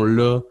est-ce qu'on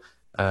l'a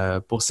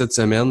pour cette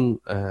semaine,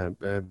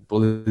 pour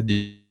le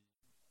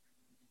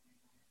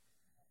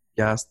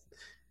podcast.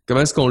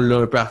 Comment est-ce qu'on l'a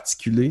un peu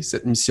articulé,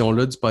 cette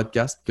mission-là du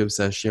podcast, que vous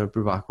sachiez un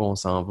peu vers quoi on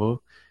s'en va.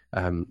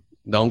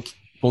 Donc,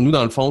 pour nous,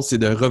 dans le fond, c'est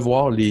de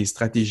revoir les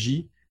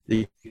stratégies,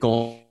 les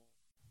contenus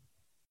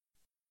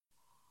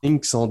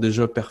qui sont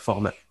déjà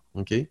performants.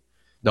 OK?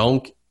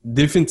 Donc,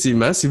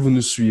 définitivement, si vous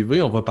nous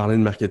suivez, on va parler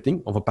de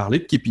marketing, on va parler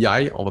de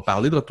KPI, on va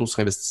parler de retour sur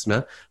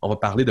investissement, on va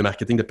parler de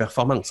marketing de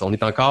performance. On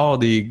est encore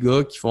des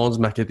gars qui font du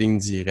marketing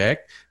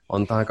direct,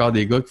 on est encore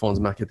des gars qui font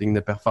du marketing de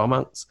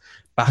performance.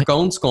 Par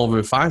contre, ce qu'on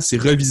veut faire, c'est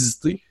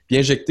revisiter puis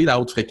injecter la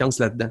haute fréquence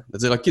là-dedans. De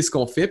dire, OK, ce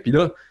qu'on fait, puis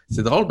là,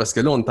 c'est drôle parce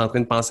que là, on est en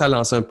train de penser à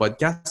lancer un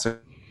podcast.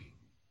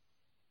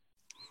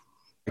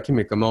 OK,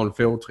 mais comment on le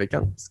fait haute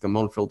fréquence?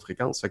 Comment on le fait haute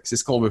fréquence? Fait que c'est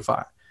ce qu'on veut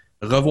faire.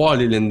 Revoir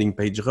les landing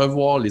pages,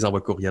 revoir les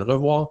envois courriels,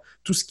 revoir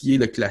tout ce qui est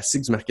le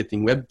classique du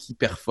marketing web qui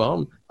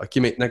performe. OK,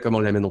 maintenant, comment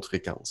on l'amène haute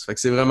fréquence? Fait que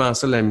c'est vraiment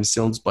ça la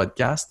mission du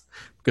podcast,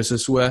 que ce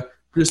soit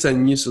plus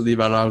aligné sur des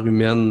valeurs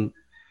humaines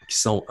qui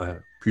sont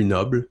plus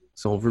nobles,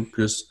 si on veut,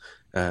 plus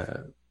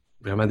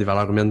vraiment des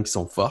valeurs humaines qui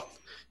sont fortes,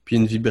 puis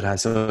une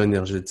vibration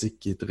énergétique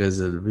qui est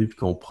très élevée, puis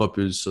qu'on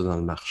propulse ça dans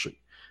le marché.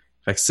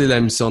 Fait que c'est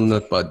la mission de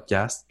notre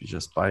podcast, puis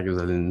j'espère que vous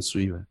allez nous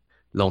suivre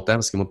longtemps,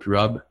 parce que moi puis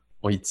Rob,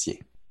 on y tient.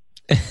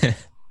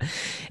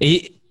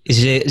 Et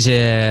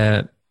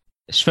je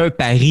fais un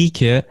pari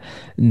que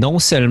non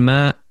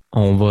seulement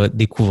on va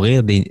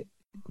découvrir des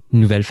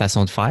nouvelles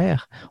façons de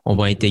faire, on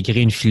va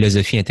intégrer une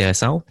philosophie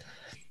intéressante,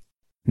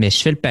 mais je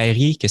fais le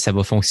pari que ça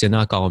va fonctionner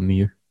encore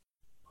mieux.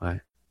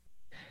 Ouais.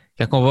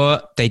 Quand on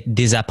va peut-être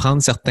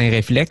désapprendre certains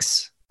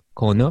réflexes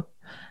qu'on a,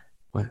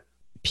 ouais,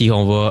 puis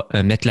on va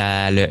mettre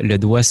le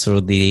doigt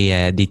sur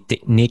des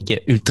techniques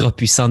ultra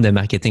puissantes de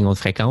marketing haute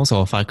fréquence. On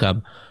va faire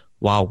comme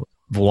wow,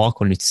 voir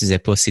qu'on n'utilisait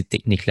pas ces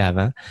techniques-là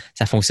avant.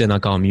 Ça fonctionne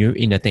encore mieux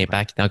et notre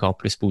impact est encore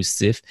plus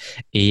positif.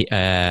 Et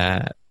en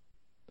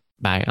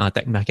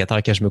tant que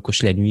marketeur, quand je me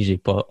couche la nuit, j'ai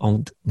pas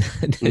honte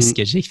de ce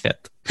que j'ai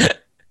fait.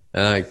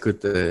 Ah,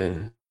 écoute, je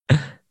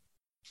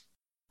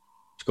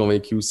suis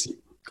convaincu aussi.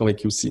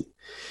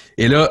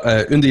 Et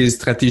là, une des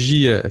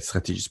stratégies,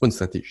 c'est pas une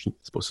stratégie,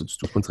 c'est pas ça du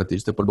tout, c'est pas une stratégie,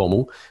 c'était pas le bon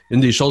mot.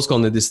 Une des choses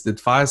qu'on a décidé de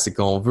faire, c'est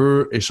qu'on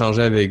veut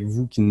échanger avec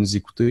vous qui nous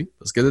écoutez.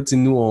 Parce que là,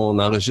 nous, on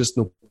enregistre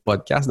nos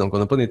podcasts, donc on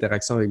n'a pas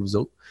d'interaction avec vous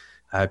autres.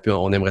 Puis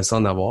on aimerait ça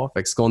en avoir.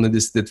 Fait que ce qu'on a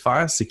décidé de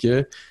faire, c'est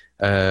que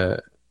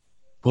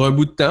pour un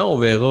bout de temps, on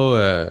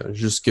verra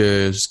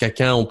jusqu'à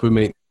quand on peut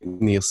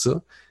maintenir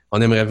ça.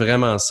 On aimerait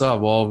vraiment ça,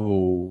 avoir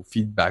vos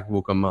feedbacks,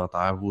 vos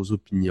commentaires, vos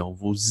opinions,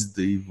 vos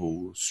idées,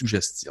 vos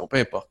suggestions, peu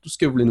importe, tout ce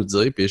que vous voulez nous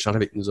dire, puis échanger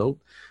avec nous autres.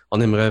 On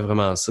aimerait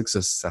vraiment ça, que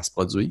ça se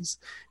produise.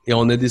 Et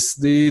on a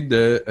décidé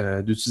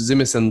d'utiliser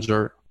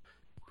Messenger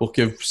pour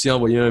que vous puissiez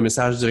envoyer un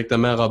message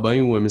directement à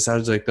Robin ou un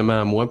message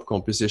directement à moi pour qu'on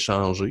puisse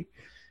échanger.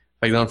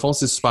 Fait que dans le fond,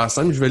 c'est super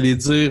simple. Je vais les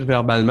dire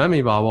verbalement, mais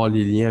il va y avoir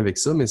les liens avec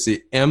ça. Mais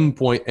c'est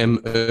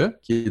m.me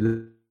qui est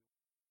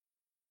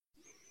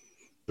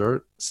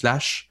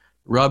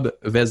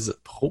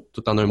 /RobVezPro,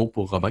 tout en un mot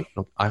pour Robin,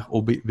 donc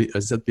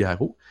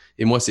ROBVEZPRO.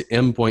 Et moi, c'est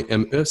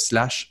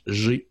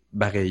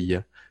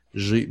m.me/GBareil,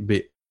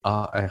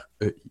 GBAREIL.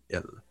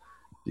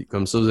 Et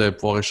comme ça, vous allez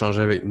pouvoir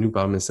échanger avec nous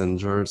par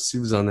Messenger si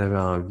vous en avez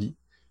envie.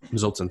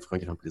 Nous autres, ça nous fera un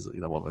grand plaisir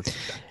d'avoir votre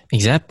feedback.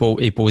 Exact.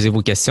 Et posez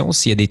vos questions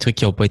s'il y a des trucs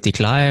qui n'ont pas été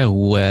clairs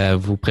ou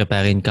vous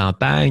préparez une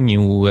campagne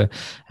ou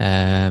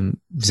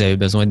vous avez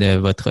besoin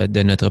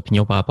de notre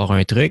opinion par rapport à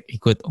un truc.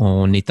 Écoute,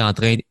 on est en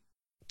train,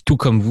 tout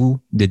comme vous,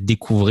 de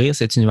découvrir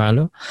cet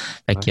univers-là.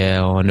 Fait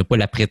que, on n'a pas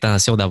la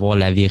prétention d'avoir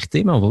la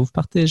vérité, mais on va vous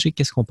partager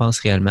qu'est-ce qu'on pense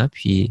réellement.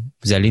 Puis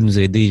vous allez nous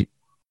aider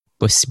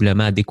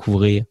possiblement à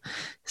découvrir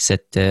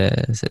cette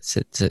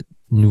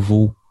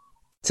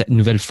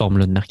nouvelle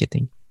forme-là de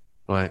marketing.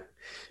 Ouais.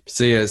 Puis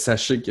tu sais,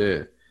 sachez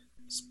que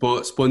c'est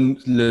pas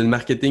le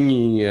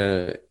marketing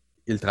et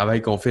le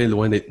travail qu'on fait est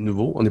loin d'être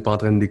nouveau. On n'est pas en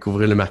train de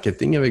découvrir le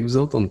marketing avec vous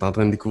autres. On est en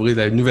train de découvrir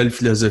la nouvelle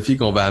philosophie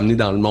qu'on va amener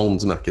dans le monde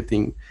du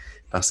marketing.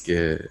 Parce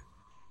que,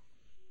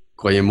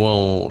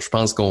 croyez-moi, je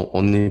pense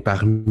qu'on est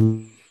partie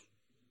de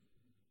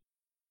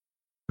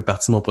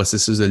mon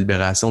processus de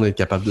libération d'être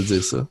capable de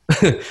dire ça.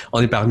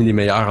 On est parmi les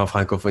meilleurs en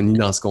francophonie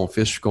dans ce qu'on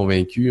fait, je suis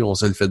convaincu. On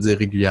se le fait dire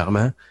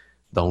régulièrement.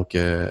 Donc,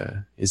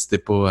 n'hésitez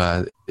pas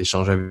à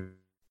échanger avec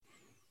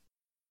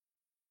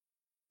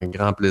un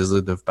grand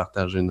plaisir de vous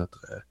partager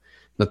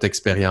notre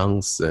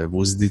expérience,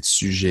 vos idées de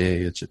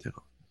sujet, etc.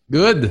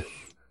 Good!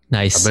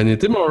 Nice. Ça a bien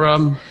été, mon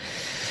Rob.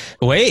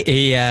 Oui,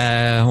 et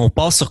on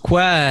passe sur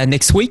quoi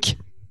next week?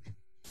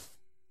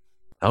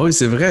 Ah oui,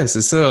 c'est vrai,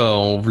 c'est ça.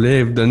 On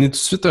voulait vous donner tout de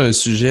suite un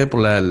sujet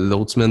pour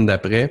l'autre semaine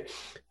d'après.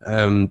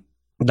 Dans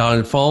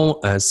le fond,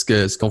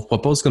 ce qu'on vous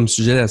propose comme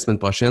sujet la semaine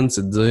prochaine,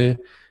 c'est de dire,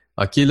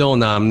 OK, là, on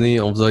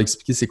vous a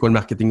expliqué c'est quoi le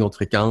marketing haute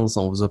fréquence,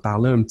 on vous a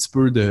parlé un petit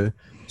peu du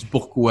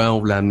pourquoi on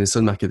voulait amener ça,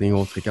 le marketing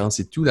haute fréquence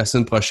et tout. La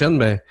semaine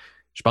prochaine,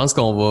 je pense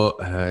qu'on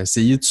va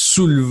essayer de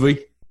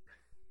soulever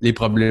les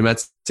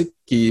problématiques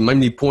et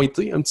même les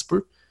pointer un petit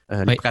peu,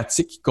 les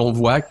pratiques qu'on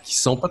voit qui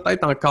sont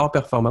peut-être encore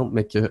performantes,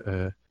 mais qui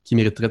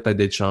mériteraient peut-être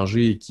d'être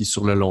changées et qui,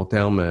 sur le long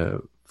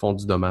terme, font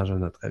du dommage à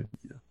notre avis.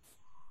 Là.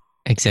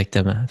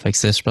 Exactement. Fait que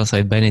ça, je pense que ça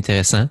va être bien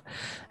intéressant.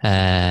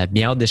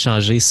 Bien hâte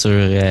d'échanger sur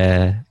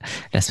la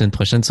semaine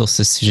prochaine sur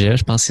ce sujet.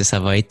 Je pense que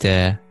ça va être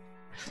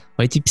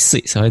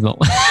épicé. Ça va être bon.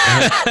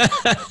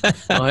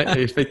 Oui,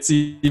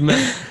 effectivement.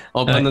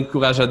 On prend notre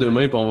courage à deux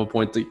mains et on va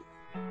pointer.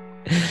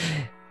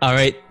 All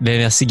right.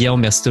 Merci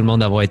Guillaume. Merci tout le monde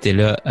d'avoir été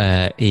là.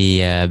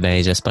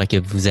 J'espère que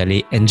vous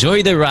allez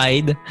enjoy the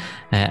ride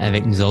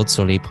avec nous autres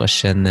sur les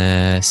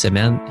prochaines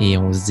semaines. Et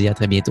on se dit à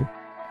très bientôt.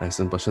 À la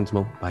semaine prochaine, tout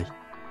le monde. Bye.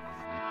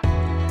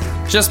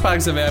 J'espère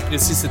que vous avez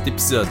apprécié cet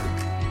épisode.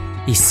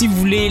 Et si vous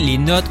voulez les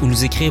notes ou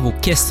nous écrire vos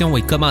questions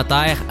et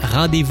commentaires,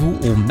 rendez-vous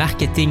au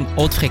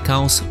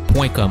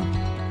marketinghautefréquence.com.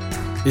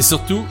 Et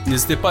surtout,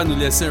 n'hésitez pas à nous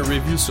laisser un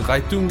review sur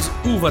iTunes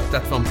ou votre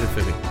plateforme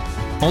préférée.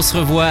 On se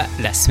revoit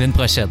la semaine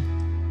prochaine.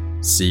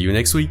 See you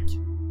next week.